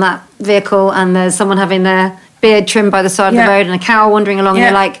 7 on that vehicle, and there's someone having their beard trimmed by the side of the road, and a cow wandering along, and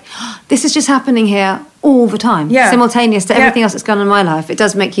you're like, this is just happening here all the time, simultaneous to everything else that's gone on in my life. It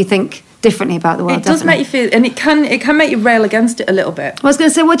does make you think differently about the world. It does make you feel, and it can make you rail against it a little bit. I was going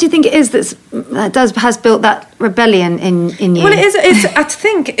to say, what do you think it is that has built that rebellion in you? Well, it is. I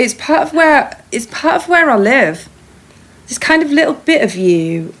think it's part of where I live. This kind of little bit of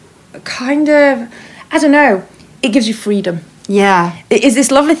you, kind of, I don't know. It gives you freedom. Yeah. It is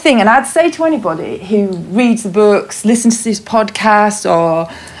this lovely thing, and I'd say to anybody who reads the books, listens to this podcast,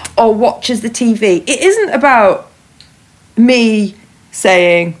 or watches the TV, it isn't about me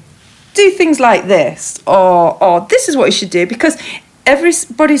saying, do things like this, or this is what you should do, because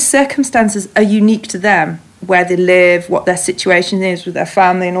everybody's circumstances are unique to them, where they live, what their situation is with their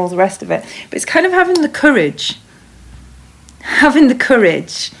family and all the rest of it. But it's kind of having the courage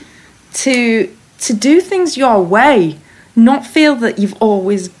to do things your way, not feel that you've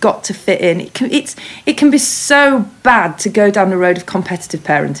always got to fit in. It can be so bad to go down the road of competitive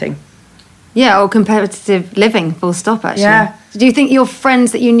parenting. Yeah, or competitive living, full stop, actually. Yeah. Do you think your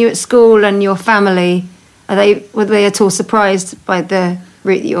friends that you knew at school and your family, were they at all surprised by the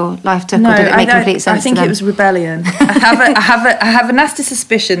route that your life took, or did it make complete sense to them? I think it was rebellion. I have a nasty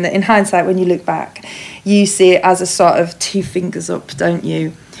suspicion that in hindsight, when you look back, you see it as a sort of 2 fingers up, don't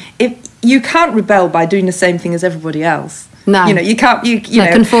you? If you can't rebel by doing the same thing as everybody else. No. You can't,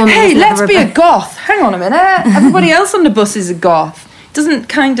 conforming. Hey, let's be a goth. Hang on a minute. Everybody else on the bus is a goth. It doesn't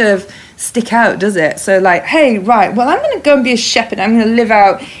kind of stick out, does it? So like, hey, right, well, I'm going to go and be a shepherd. I'm going to live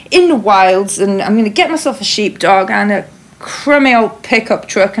out in the wilds, and I'm going to get myself a sheepdog and a crummy old pickup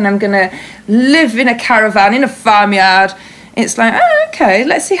truck, and I'm going to live in a caravan in a farmyard. It's like, okay,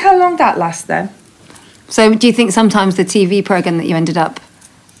 let's see how long that lasts then. So do you think sometimes the TV programme that you ended up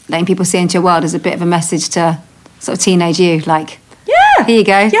letting people see into your world is a bit of a message to sort of teenage you, like, here you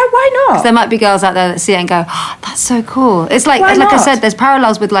go. Yeah, why not? Because there might be girls out there that see it and go, that's so cool. It's like, Why like not? I said, there's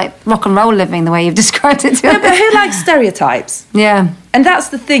parallels with like rock and roll living, the way you've described it to Yeah, us. but who likes stereotypes? Yeah. And that's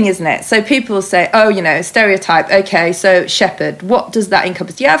the thing, isn't it? So people will say, stereotype, okay, so shepherd, what does that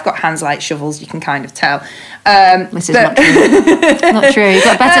encompass? Yeah, I've got hands like shovels, you can kind of tell. This is not true. Not true. You've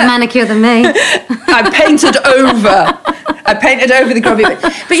got a better manicure than me. I painted over the grubby bit.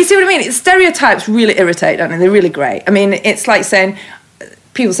 But you see what I mean? Stereotypes really irritate, don't they? They're really great. I mean, it's like saying,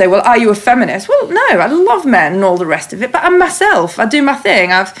 people say, well, are you a feminist? Well, no, I love men and all the rest of it, but I'm myself. I do my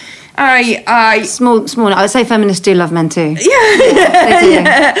thing. Small. I would say feminists do love men too.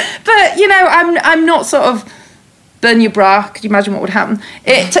 Yeah. But, I'm not sort of burn your bra. Could you imagine what would happen?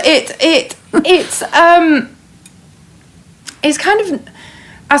 It's kind of,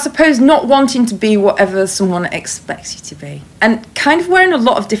 I suppose, not wanting to be whatever someone expects you to be, and kind of wearing a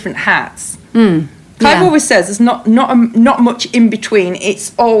lot of different hats. Clive always says there's not much in between.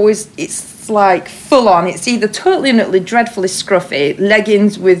 It's like full on. It's either totally and utterly dreadfully scruffy,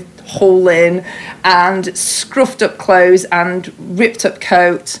 leggings with hole in, and scruffed up clothes, and ripped up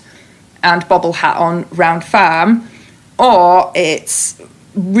coat, and bobble hat on round farm, or it's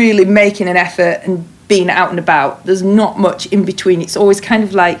really making an effort and being out and about. There's not much in between. It's always kind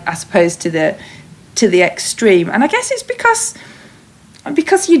of like, I suppose, to the extreme. And I guess it's because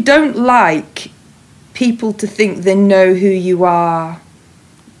you don't like people to think they know who you are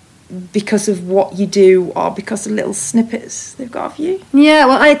because of what you do, or because of little snippets they've got of you. Yeah,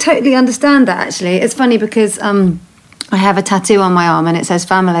 well, I totally understand that, actually. It's funny because I have a tattoo on my arm and it says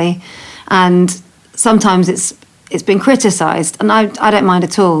family, and sometimes it's been criticised, and I don't mind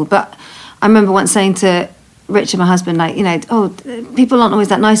at all. But I remember once saying to Richard, my husband, like, people aren't always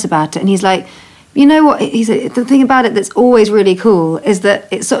that nice about it. And he's like, You know what? The thing about it that's always really cool is that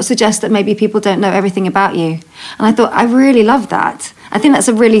it sort of suggests that maybe people don't know everything about you. And I thought, I really love that. I think that's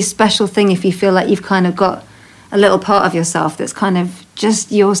a really special thing if you feel like you've kind of got a little part of yourself that's kind of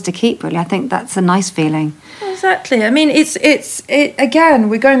just yours to keep, really. I think that's a nice feeling. Exactly. I mean, it's again,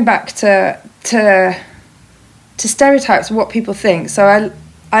 we're going back to stereotypes of what people think. So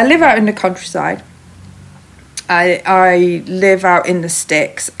I live out in the countryside. I live out in the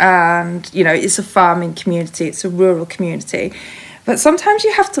sticks, and, you know, it's a farming community, it's a rural community. But sometimes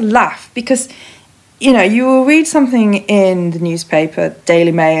you have to laugh because, you know, you will read something in the newspaper,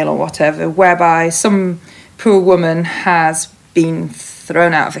 Daily Mail or whatever, whereby some poor woman has been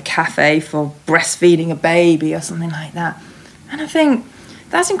thrown out of a cafe for breastfeeding a baby or something like that. And I think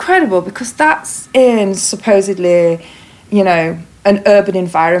that's incredible because that's in supposedly, you know, an urban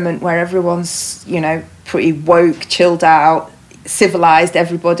environment where everyone's, you know, pretty woke, chilled out, civilised,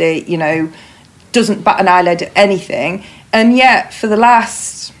 everybody, you know, doesn't bat an eyelid at anything. And yet, for the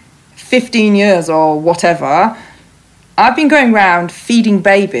last 15 years or whatever, I've been going around feeding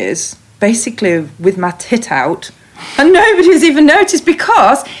babies, basically with my tit out, and nobody's even noticed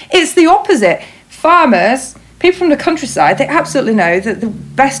because it's the opposite. Farmers, people from the countryside, they absolutely know that the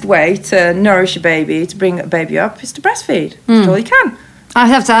best way to nourish a baby, to bring a baby up, is to breastfeed. That's all you can. I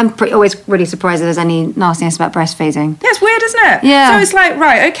have to say, I'm always really surprised that there's any nastiness about breastfeeding. Yeah, it's weird, isn't it? Yeah. So it's like,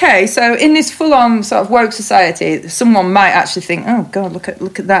 right, okay, so in this full-on sort of woke society, someone might actually think, oh, God, look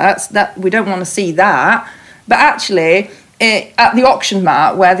at that. We don't want to see that. But actually, at the auction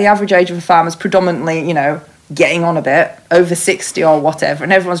mart, where the average age of a farmer is predominantly, you know, getting on a bit, over 60 or whatever,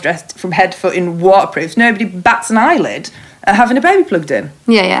 and everyone's dressed from head to foot in waterproofs, nobody bats an eyelid at having a baby plugged in.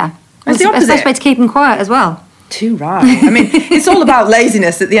 Yeah. It's the opposite. It's the best way to keep them quiet as well. Too right. I mean, it's all about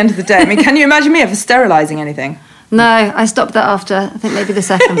laziness at the end of the day. I mean, can you imagine me ever sterilising anything? No, I stopped that after, I think, maybe the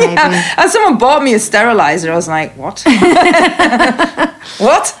second baby. Yeah. And someone bought me a steriliser. I was like, what?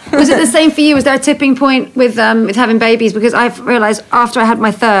 What? Was it the same for you? Was there a tipping point with having babies? Because I've realised after I had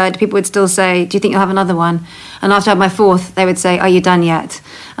my third, people would still say, do you think you'll have another one? And after I had my fourth, they would say, are you done yet?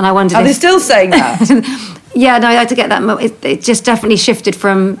 And I wondered Are they still saying that? Yeah, no, I had to get that. It just definitely shifted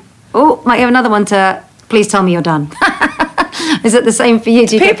from, oh, might you have another one, to please tell me you're done. Is it the same for you?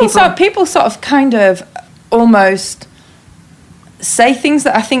 Do you people sort of kind of almost say things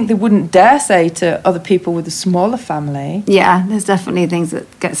that I think they wouldn't dare say to other people with a smaller family. Yeah, there's definitely things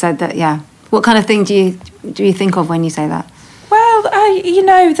that get said that, yeah. What kind of thing do you think of when you say that? Well, you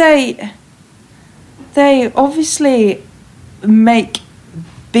know, they obviously make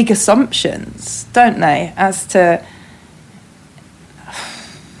big assumptions, don't they, as to,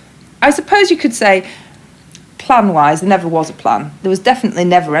 I suppose you could say, plan-wise, there never was a plan. There was definitely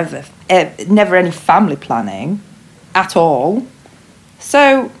never any family planning at all.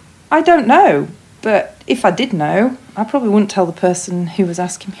 So, I don't know. But if I did know, I probably wouldn't tell the person who was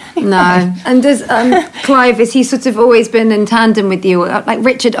asking me anyway. No. And does Clive, has he sort of always been in tandem with you? Like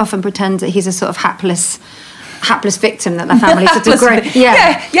Richard often pretends that he's a sort of hapless victim that the family sort of grow.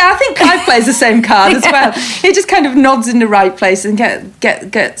 Yeah, I think Clive plays the same card as well. He just kind of nods in the right place and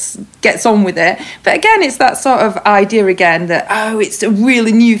gets on with it. But again, it's that sort of idea again that, it's a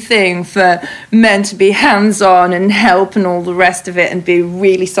really new thing for men to be hands-on and help and all the rest of it and be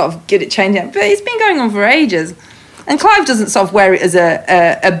really sort of good at changing it. But it's been going on for ages. And Clive doesn't sort of wear it as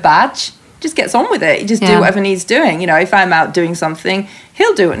a badge. Just gets on with it. He just do whatever needs doing. You know, if I'm out doing something,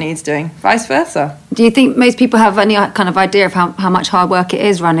 he'll do what needs doing, vice versa. Do you think most people have any kind of idea of how much hard work it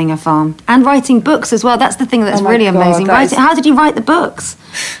is running a farm? And writing books as well. That's the thing that's really amazing. How did you write the books?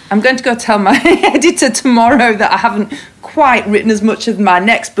 I'm going to go tell my editor tomorrow that I haven't quite written as much of my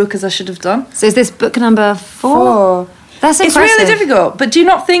next book as I should have done. So is this book number 4? That's impressive. It's really difficult. But do you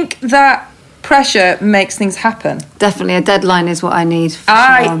not think that pressure makes things happen? Definitely, a deadline is what I need.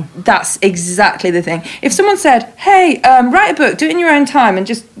 Sure. That's exactly the thing. If someone said, hey, write a book, do it in your own time, and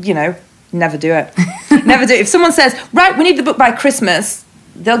just, you know, never do it. Never do it. If someone says, right, we need the book by Christmas,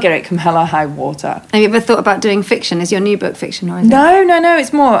 they'll get it come hell or high water. Have you ever thought about doing fiction? Is your new book fiction, or is No,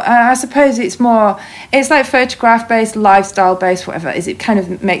 it's more, I suppose it's like photograph-based, lifestyle-based, whatever. It kind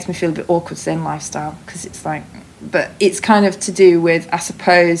of makes me feel a bit awkward saying lifestyle, because it's like, but it's kind of to do with, I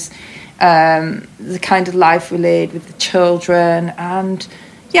suppose, the kind of life we lead with the children, and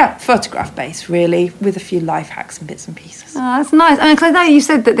photograph based really, with a few life hacks and bits and pieces. Oh, that's nice. I mean, 'cause I know you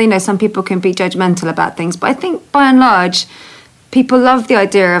said that some people can be judgmental about things, but I think by and large people love the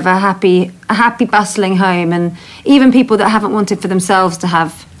idea of a happy bustling home, and even people that haven't wanted for themselves to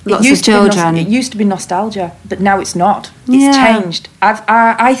have lots of children. It used to be nostalgia, but now it's not. It's changed.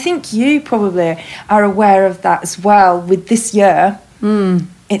 I think you probably are aware of that as well with this year.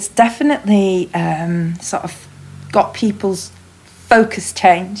 it's definitely sort of got people's focus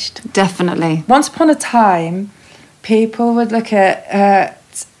changed. Definitely. Once upon a time, people would look at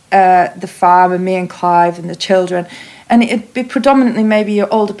the farm and me and Clive and the children, and it'd be predominantly maybe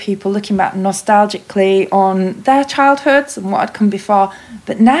your older people looking back nostalgically on their childhoods and what had come before.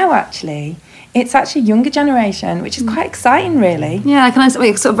 But now, actually, it's actually a younger generation, which is quite exciting, really. Yeah, I can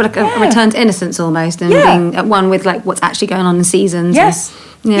understand. Sort of like a return to innocence almost, and being at one with like what's actually going on in seasons. Yes.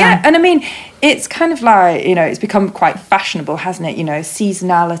 And I mean, it's kind of like, you know, it's become quite fashionable, hasn't it? You know,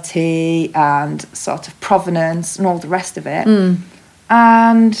 seasonality and sort of provenance and all the rest of it.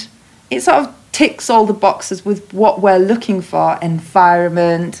 And it sort of ticks all the boxes with what we're looking for: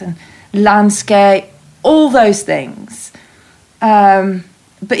 environment and landscape, all those things.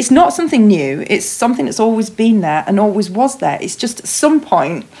 But it's not something new. It's something that's always been there and always was there. It's just at some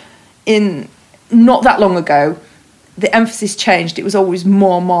point in not that long ago, the emphasis changed. It was always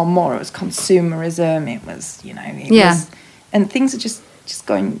more. It was consumerism. It was, you know, was, and things are just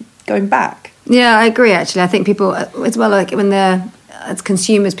going back. Yeah, I agree. Actually, I think people as well, like when they're as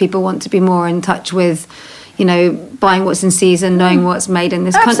consumers, people want to be more in touch with, you know, buying what's in season, knowing what's made in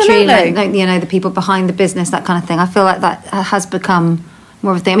this country, like, you know, the people behind the business, that kind of thing. I feel like that has become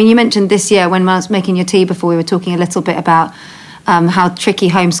more of a thing. I mean, you mentioned this year when I was making your tea before, we were talking a little bit about how tricky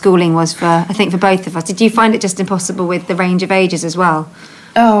homeschooling was for both of us. Did you find it just impossible with the range of ages as well?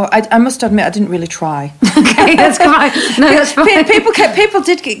 Oh, I must admit, I didn't really try. Okay, that's fine. No, that's fine. People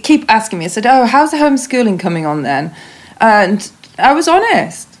did keep asking me. I said, "Oh, how's the homeschooling coming on then?" And I was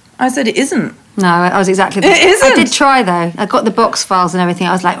honest. I said, "It isn't." No, I was exactly. It isn't. I did try though. I got the box files and everything.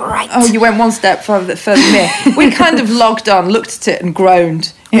 I was like, right. Oh, you went one step further than me. We kind of logged on, looked at it, and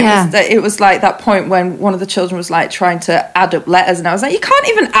groaned. It was like that point when one of the children was like trying to add up letters, and I was like, you can't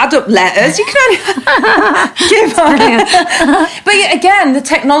even add up letters. You can't give on. But yeah, again, the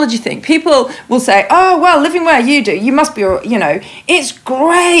technology thing. People will say, "Oh, well, living where you do, you must be, you know, it's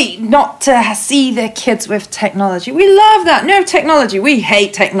great not to see their kids with technology. We love that. No technology. We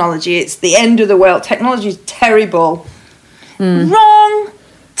hate technology. It's the end of the world. Technology is terrible." Wrong.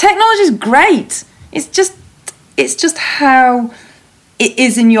 Technology is great. It's just how it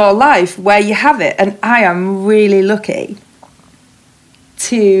is in your life where you have it. And I am really lucky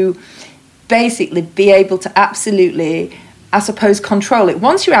to basically be able to absolutely, I suppose, control it.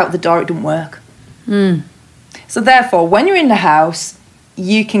 Once you're out the door, it doesn't work. So therefore, when you're in the house,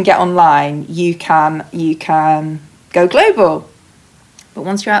 you can get online, you can go global. But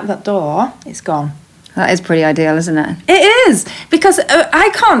once you're out that door, it's gone. That is pretty ideal, isn't it? It is, because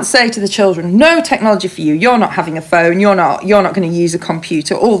I can't say to the children, no technology for you. You're not having a phone. You're not going to use a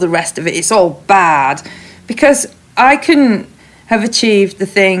computer. All the rest of it, it's all bad. Because I couldn't have achieved the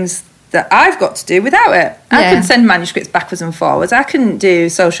things that I've got to do without it. I couldn't send manuscripts backwards and forwards. I couldn't do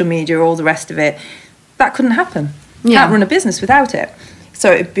social media, all the rest of it. That couldn't happen. Can't run a business without it.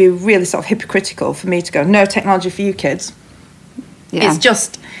 So it'd be really sort of hypocritical for me to go, no technology for you kids. Yeah. It's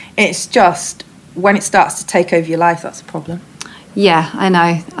just when it starts to take over your life, that's a problem. Yeah, I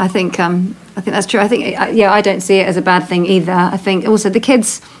know. I think that's true. I think I don't see it as a bad thing either. I think also the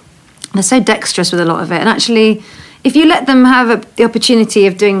kids, they're so dexterous with a lot of it, and actually, if you let them have the opportunity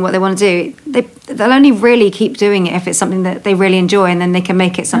of doing what they want to do, they'll only really keep doing it if it's something that they really enjoy, and then they can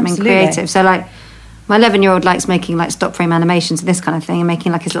make it something creative. So like, my 11-year-old likes making like stop frame animations and this kind of thing, and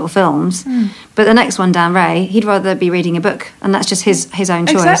making like his little films. But the next one, Dan Ray, he'd rather be reading a book, and that's just his own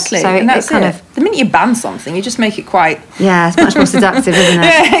choice. Exactly. So and that's kind of the minute you ban something, you just make it quite. Yeah, it's much more seductive, isn't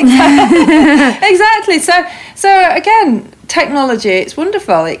it? Yeah, exactly. So again, technology, it's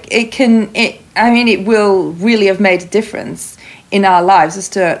wonderful. It will really have made a difference in our lives as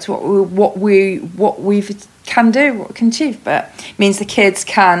to what we can do, what we can achieve. But it means the kids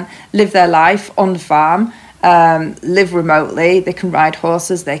can live their life on the farm, live remotely. They can ride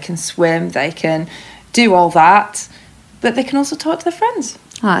horses, they can swim, they can do all that, but they can also talk to their friends.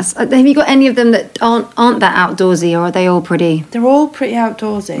 Have you got any of them that aren't that outdoorsy, or are they all pretty? They're all pretty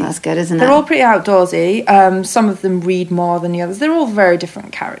outdoorsy. That's good, isn't it? They're all pretty outdoorsy. Some of them read more than the others. They're all very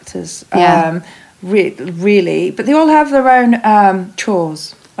different characters. Yeah. Really, but they all have their own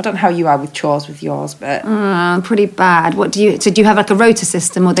chores. I don't know how you are with chores with yours, but pretty bad. Do you have like a rota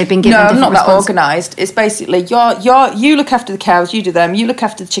system, or they've been given? No, I'm not that organised. It's basically you look after the cows, you do them. You look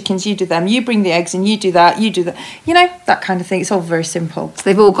after the chickens, you do them. You bring the eggs, and you do that. You do that. You know, that kind of thing. It's all very simple. So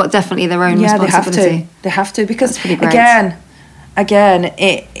they've all got definitely their own responsibility. They have to because that's pretty great. again,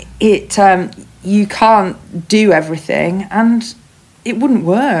 you can't do everything, and it wouldn't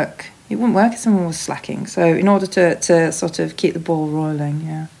work. It wouldn't work if someone was slacking. So in order to sort of keep the ball rolling,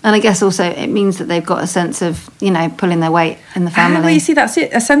 yeah. And I guess also it means that they've got a sense of, pulling their weight in the family. Well, you see, that's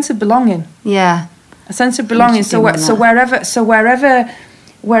it. A sense of belonging. Yeah. A sense of belonging. So wherever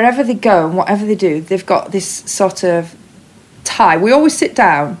they go and whatever they do, they've got this sort of tie. We always sit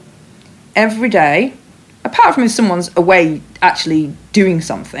down every day, apart from if someone's away actually doing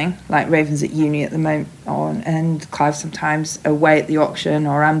something, like Raven's at uni at the moment, and Clive sometimes away at the auction,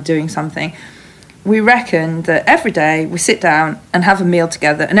 or I'm doing something. We reckon that every day we sit down and have a meal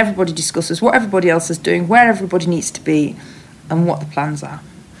together, and everybody discusses what everybody else is doing, where everybody needs to be, and what the plans are.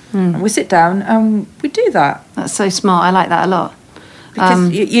 And we sit down and we do that. That's so smart. I like that a lot. Because,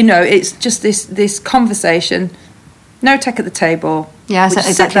 it's just this conversation, no tech at the table. Yeah, I said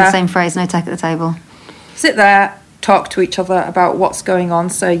exactly the same phrase, no tech at the table. Sit there, talk to each other about what's going on,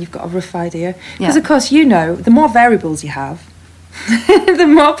 so you've got a rough idea. Because, of course, the more variables you have, the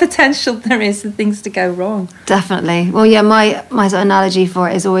more potential there is for things to go wrong. Definitely. Well, yeah, my sort of analogy for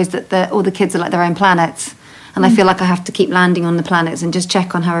it is always that all the kids are like their own planets. And I feel like I have to keep landing on the planets and just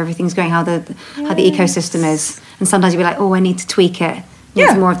check on how everything's going, how the ecosystem is. And sometimes you'll be like, oh, I need to tweak it.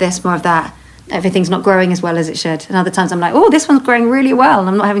 Needs more of this, more of that. Everything's not growing as well as it should. And other times I'm like, oh, this one's growing really well, and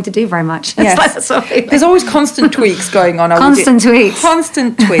I'm not having to do very much. It's like that sort of feeling. There's always constant tweaks going on. Constant tweaks.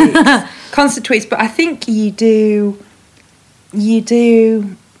 Constant tweaks. But I think you do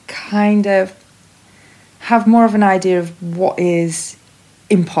kind of have more of an idea of what is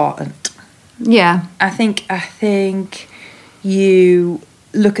important. Yeah. I think you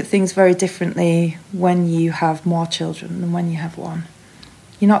look at things very differently when you have more children than when you have one.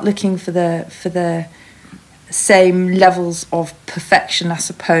 You're not looking for the same levels of perfection, I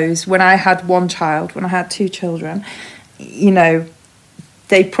suppose. When I had one child, when I had two children,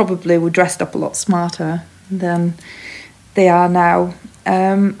 they probably were dressed up a lot smarter than they are now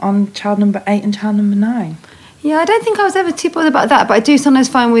on child number 8 and child number 9. Yeah, I don't think I was ever too bothered about that, but I do sometimes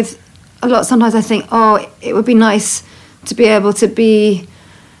find sometimes I think, it would be nice to be able to be,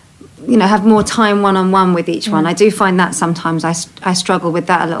 have more time one-on-one with each one. I do find that sometimes I struggle with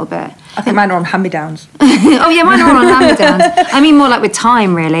that a little bit. I think mine are on hand-me-downs. Oh, yeah, mine are on hand-me-downs. I mean more like with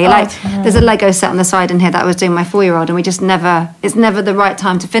time, really. There's a Lego set on the side in here that I was doing my 4-year-old, and it's never the right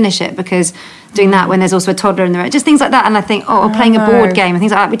time to finish it, because doing that when there's also a toddler in the room, just things like that. And I think, or playing a board game and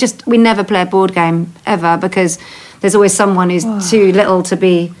things like that. We never play a board game ever, because there's always someone who's too little to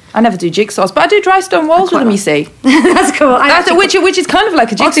be... I never do jigsaws, but I do dry stone walls with them, you see. That's cool. Which is kind of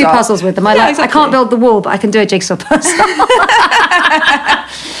like a jigsaw. I'll do puzzles with them. I can't build the wall, but I can do a jigsaw puzzle.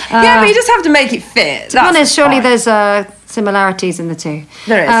 But you just have to make it fit. To be honest, surely there's similarities in the two.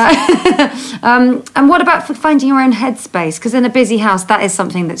 There is. And what about for finding your own headspace? Because in a busy house, that is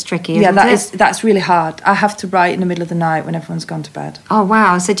something that's tricky, isn't it? That's really hard. I have to write in the middle of the night when everyone's gone to bed. Oh,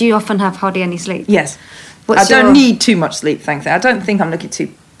 wow. So do you often have hardly any sleep? Yes. I don't need too much sleep, thankfully. I don't think I'm looking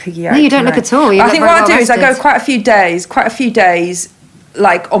too piggy out. No, you don't look at all. I think what I do is I go quite a few days,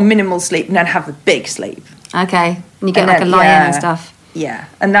 like on minimal sleep, and then have a big sleep. Okay, and you get like a lie-in and stuff. Yeah,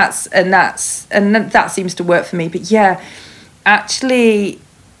 and that seems to work for me. But yeah, actually,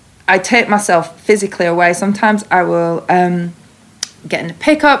 I take myself physically away. Sometimes I will get in a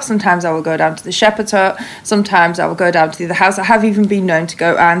pickup. Sometimes I will go down to the shepherd's hut. Sometimes I will go down to the house. I have even been known to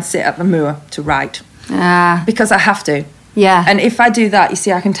go and sit at the moor to write. Because I have to. Yeah. And if I do that, you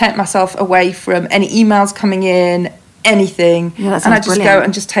see, I can take myself away from any emails coming in, anything. Yeah, that sounds and I just brilliant. go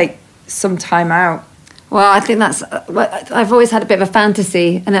and just take some time out. Well, I think that's... I've always had a bit of a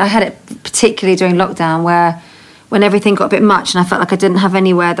fantasy, and I had it particularly during lockdown, where when everything got a bit much and I felt like I didn't have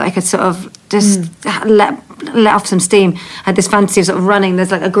anywhere that I could sort of just let off some steam. I had this fantasy of sort of running.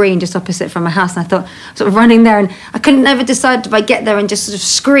 There's like a green just opposite from my house, and I thought sort of running there, and I couldn't never decide if I get there and just sort of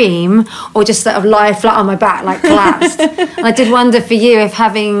scream or just sort of lie flat on my back like collapsed. And I did wonder for you if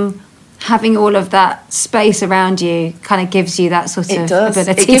having all of that space around you kind of gives you that sort of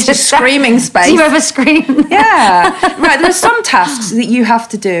ability. It gives you screaming space. Do you ever scream? Yeah. Right, there are some tasks that you have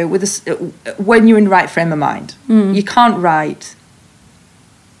to do when you're in the right frame of mind. You can't write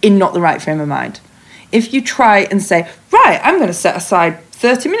in not the right frame of mind. If you try and say, right, I'm going to set aside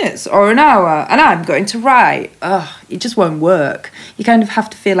 30 minutes or an hour and I'm going to write, it just won't work. You kind of have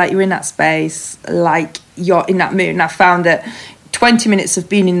to feel like you're in that space, like you're in that mood. And I found that 20 minutes of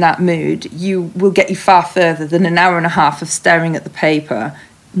being in that mood, you will get you far further than an hour and a half of staring at the paper,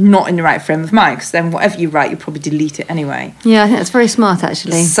 not in the right frame of mind, because then whatever you write, you'll probably delete it anyway. Yeah, I think that's very smart,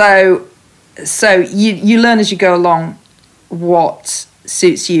 actually. So you learn as you go along what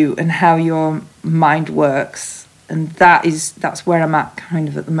suits you and how your mind works, and that's where I'm at kind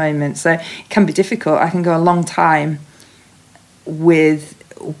of at the moment. So it can be difficult. I can go a long time with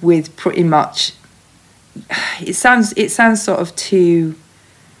with pretty much, it sounds sort of too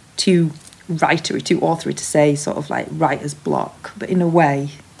writery, too authory to say sort of like writer's block, but in a way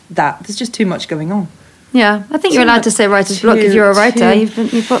that there's just too much going on. Yeah, I think you're allowed to say writer's block if you're a writer. You've had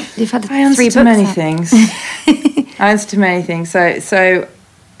 3 books. Many things. I answer to many things.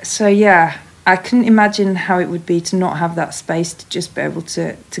 So yeah, I couldn't imagine how it would be to not have that space to just be able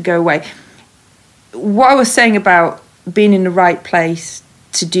to go away. What I was saying about being in the right place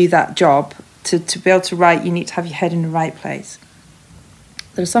to do that job, to be able to write, you need to have your head in the right place.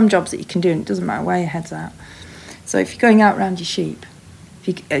 There are some jobs that you can do and it doesn't matter where your head's at. So if you're going out around your sheep,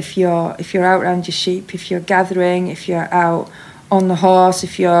 if you're out around your sheep, if you're gathering, if you're out on the horse,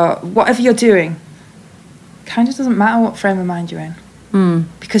 whatever you're doing, kind of doesn't matter what frame of mind you're in.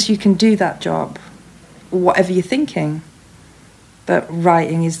 Because you can do that job, whatever you're thinking. But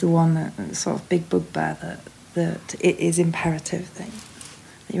writing is the one that sort of big bugbear that it is imperative that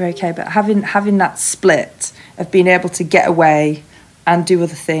you're okay. But having that split of being able to get away and do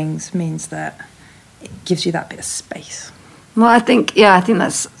other things means that it gives you that bit of space. Well, I think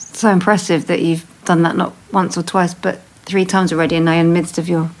that's so impressive that you've done that not once or twice, but 3 times already, and now in the midst of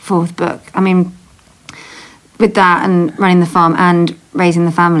your 4th book. I mean, with that and running the farm and raising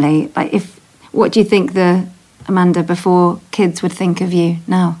the family, like, what do you think the Amanda before kids would think of you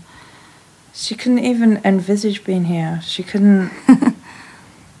now? She couldn't even envisage being here. She couldn't.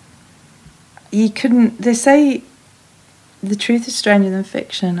 They say the truth is stranger than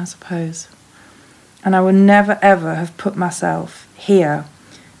fiction, I suppose. And I would never, ever have put myself here.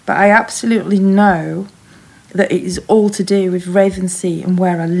 But I absolutely know that it is all to do with Ravensey and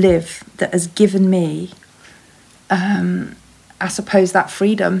where I live that has given me, I suppose, that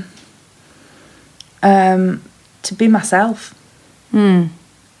freedom to be myself. And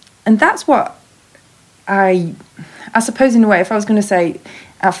that's what I suppose, in a way, if I was going to say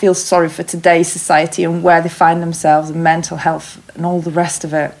I feel sorry for today's society and where they find themselves and mental health and all the rest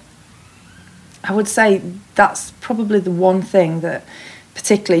of it, I would say that's probably the one thing that,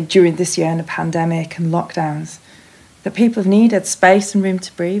 particularly during this year and the pandemic and lockdowns, that people have needed space and room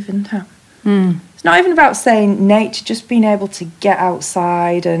to breathe, isn't it? It's not even about saying nature, just being able to get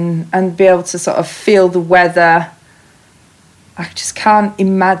outside and be able to sort of feel the weather. I just can't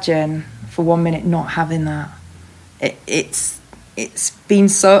imagine for 1 minute not having that. It's been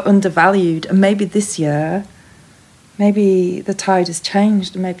so undervalued, and maybe this year, maybe the tide has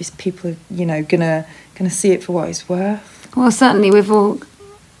changed, and maybe people are, gonna see it for what it's worth. Well, certainly we've all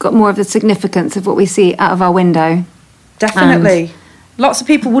got more of the significance of what we see out of our window. Definitely. Lots of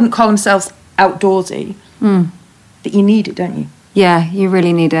people wouldn't call themselves outdoorsy, but you need it, don't you? Yeah, you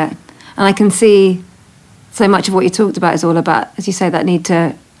really need it. And I can see so much of what you talked about is all about, as you say, that need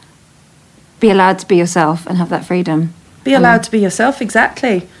to be allowed to be yourself and have that freedom. Be allowed to be yourself,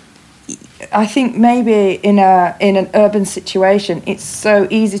 exactly. I think maybe in an urban situation, it's so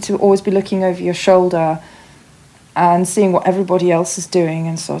easy to always be looking over your shoulder and seeing what everybody else is doing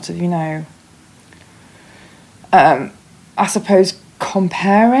and sort of, I suppose,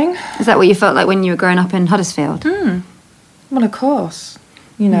 comparing. Is that what you felt like when you were growing up in Huddersfield? Well, of course.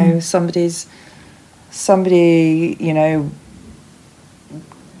 Somebody,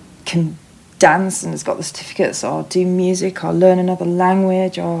 can dance and has got the certificates, or do music, or learn another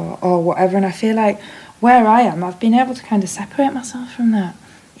language, or whatever. And I feel like where I am, I've been able to kind of separate myself from that.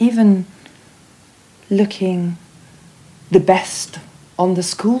 Even looking the best on the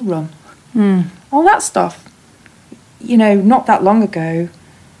school run. All that stuff. Not that long ago,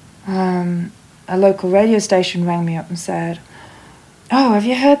 a local radio station rang me up and said, "Oh, have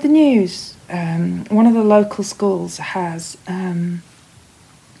you heard the news? One of the local schools has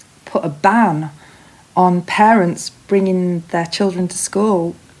put a ban on parents bringing their children to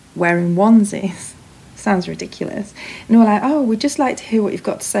school wearing onesies." Sounds ridiculous. And they were like, "Oh, we'd just like to hear what you've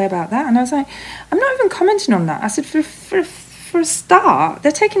got to say about that." And I was like, "I'm not even commenting on that." I said, for a start,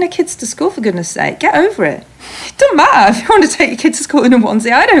 they're taking their kids to school, for goodness sake. Get over it. It doesn't matter if you want to take your kids to school in a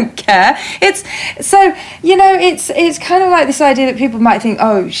onesie. I don't care. It's kind of like this idea that people might think,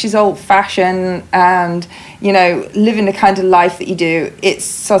 oh, she's old-fashioned and, living the kind of life that you do. It's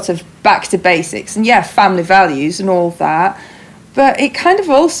sort of back to basics. And, yeah, family values and all that. But it kind of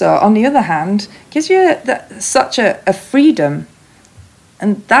also, on the other hand, gives you such a freedom.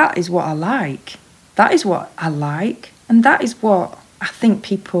 And that is what I like. That is what I like. And that is what I think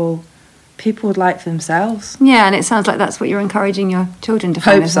people would like for themselves. Yeah, and it sounds like that's what you're encouraging your children to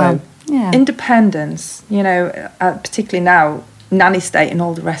find as well. Yeah. Independence, particularly now, nanny state and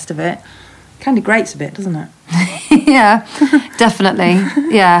all the rest of it, kind of grates a bit, doesn't it? Yeah, definitely.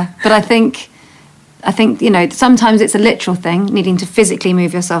 Yeah, but I think I think, you know, sometimes it's a literal thing, needing to physically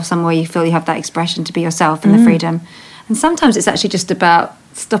move yourself somewhere you feel you have that expression to be yourself and the freedom. And sometimes it's actually just about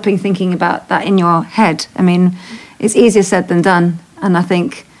stopping thinking about that in your head. I mean, it's easier said than done. And I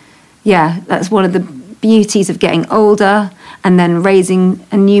think, yeah, that's one of the beauties of getting older and then raising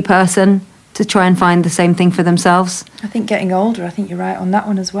a new person to try and find the same thing for themselves. I think getting older, I think you're right on that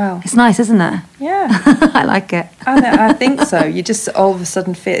one as well. It's nice, isn't it? Yeah. I like it. I think so. You just all of a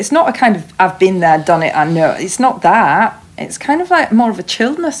sudden feel, it's not a kind of, I've been there, done it, I know. It's not that. It's kind of like more of a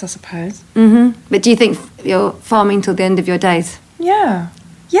chilledness, I suppose. Mm-hmm. But do you think you're farming till the end of your days? Yeah.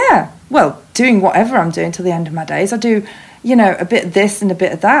 Yeah. Well, doing whatever I'm doing till the end of my days. I do, you know, a bit of this and a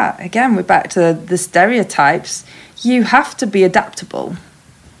bit of that. Again, we're back to the stereotypes. You have to be adaptable.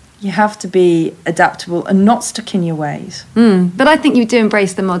 You have to be adaptable and not stuck in your ways. But I think you do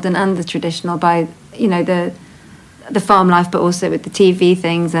embrace the modern and the traditional by, you know, the farm life, but also with the TV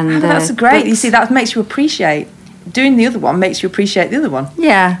things and that's great. books. You see, that makes you appreciate. Doing the other one makes you appreciate the other one.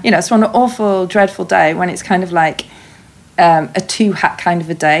 Yeah. You know, it's on an awful, dreadful day when it's kind of like a two-hat kind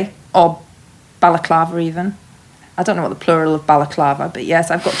of a day, or balaclava even. I don't know what the plural of balaclava, but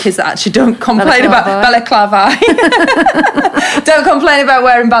yes, I've got kids that actually don't complain about balaclava. Don't complain about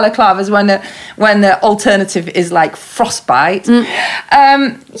wearing balaclavas when the alternative is like frostbite.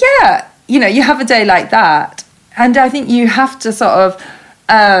 Yeah, you know, you have a day like that, and I think you have to sort of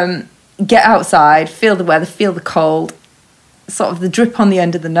get outside, feel the weather, feel the cold, sort of the drip on the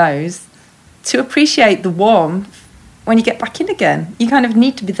end of the nose, to appreciate the warmth when you get back in again. You kind of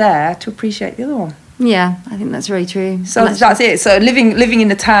need to be there to appreciate the other one. Yeah, I think that's really true. So that's it. So living in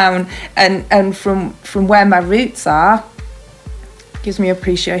the town and from where my roots are gives me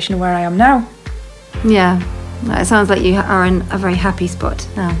appreciation of where I am now. Yeah, it sounds like you are in a very happy spot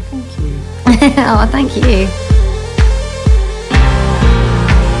now. Thank you. Oh, thank you.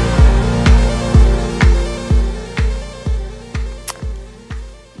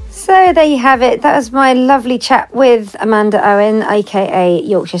 So there you have it. That was my lovely chat with Amanda Owen, aka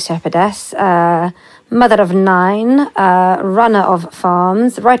Yorkshire Shepherdess, mother of 9, runner of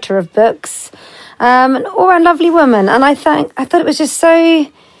farms, writer of books, an all-round lovely woman. And I thought it was just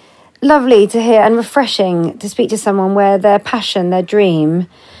so lovely to hear and refreshing to speak to someone where their passion, their dream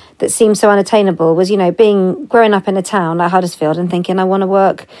that seemed so unattainable was, you know, growing up in a town like Huddersfield and thinking, I want to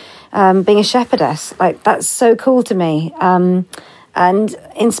work being a shepherdess. Like, that's so cool to me. And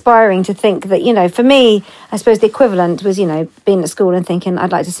inspiring to think that, you know, for me, I suppose the equivalent was, you know, being at school and thinking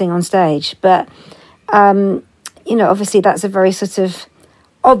I'd like to sing on stage. But, you know, obviously that's a very sort of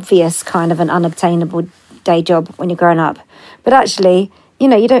obvious kind of an unobtainable day job when you're growing up. But actually, you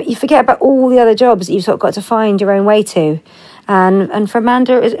know, you forget about all the other jobs that you've sort of got to find your own way to. And for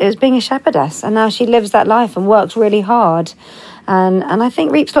Amanda, it was being a shepherdess. And now she lives that life and works really hard. And I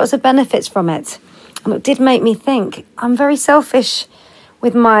think reaps lots of benefits from it. And it did make me think, I'm very selfish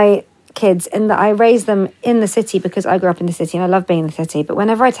with my kids in that I raise them in the city because I grew up in the city and I love being in the city. But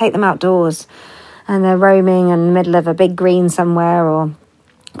whenever I take them outdoors and they're roaming in the middle of a big green somewhere or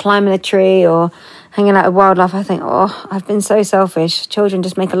climbing a tree or hanging out with wildlife, I think, oh, I've been so selfish. Children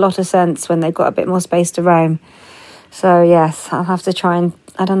just make a lot of sense when they've got a bit more space to roam. So, yes, I'll have to try and,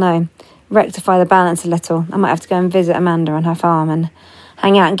 I don't know, rectify the balance a little. I might have to go and visit Amanda on her farm and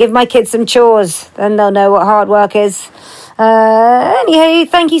hang out and give my kids some chores. Then they'll know what hard work is. Anyway,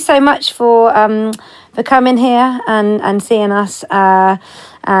 thank you so much for coming here and seeing us.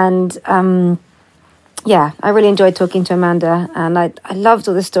 Yeah, I really enjoyed talking to Amanda, and I loved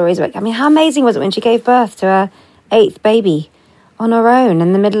all the stories. I mean, how amazing was it when she gave birth to her 8th baby on her own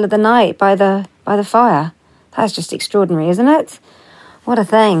in the middle of the night by the fire? That's just extraordinary, isn't it? What a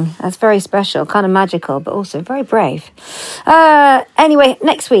thing. That's very special, kind of magical, but also very brave. Anyway,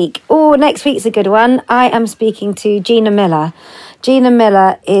 next week's a good one. I am speaking to Gina Miller. Gina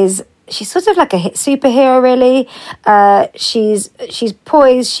Miller she's sort of like a superhero, really. She's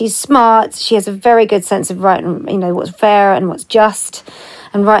poised, she's smart, she has a very good sense of right and, you know, what's fair and what's just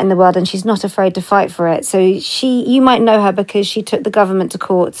and right in the world, and she's not afraid to fight for it. So you might know her because she took the government to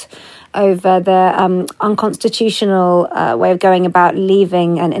court over their unconstitutional way of going about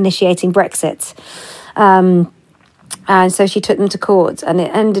leaving and initiating Brexit. And so she took them to court, and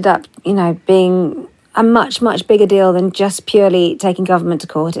it ended up, you know, being a much, much bigger deal than just purely taking government to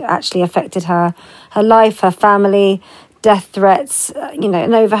court. It actually affected her life, her family, death threats, you know,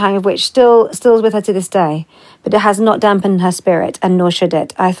 an overhang of which still is with her to this day. But it has not dampened her spirit, and nor should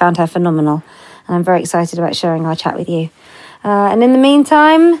it. I found her phenomenal, and I'm very excited about sharing our chat with you. And in the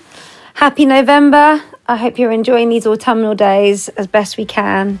meantime, happy November. I hope you're enjoying these autumnal days as best we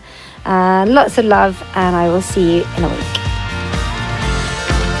can. Lots of love, and I will see you in a week.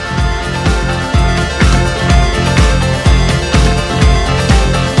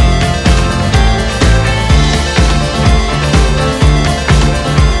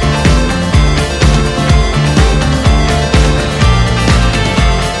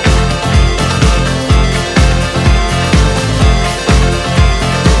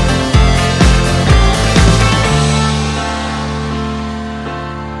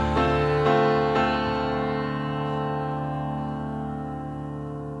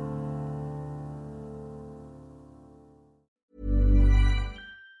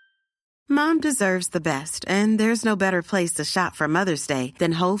 Mom deserves the best, and there's no better place to shop for Mother's Day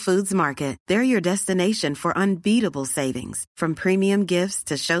than Whole Foods Market. They're your destination for unbeatable savings, from premium gifts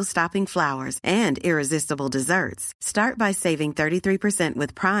to show-stopping flowers and irresistible desserts. Start by saving 33%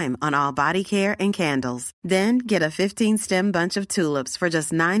 with Prime on all body care and candles. Then get a 15-stem bunch of tulips for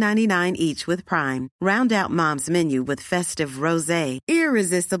just $9.99 each with Prime. Round out Mom's menu with festive rosé,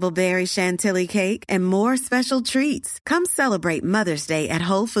 irresistible berry chantilly cake, and more special treats. Come celebrate Mother's Day at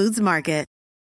Whole Foods Market.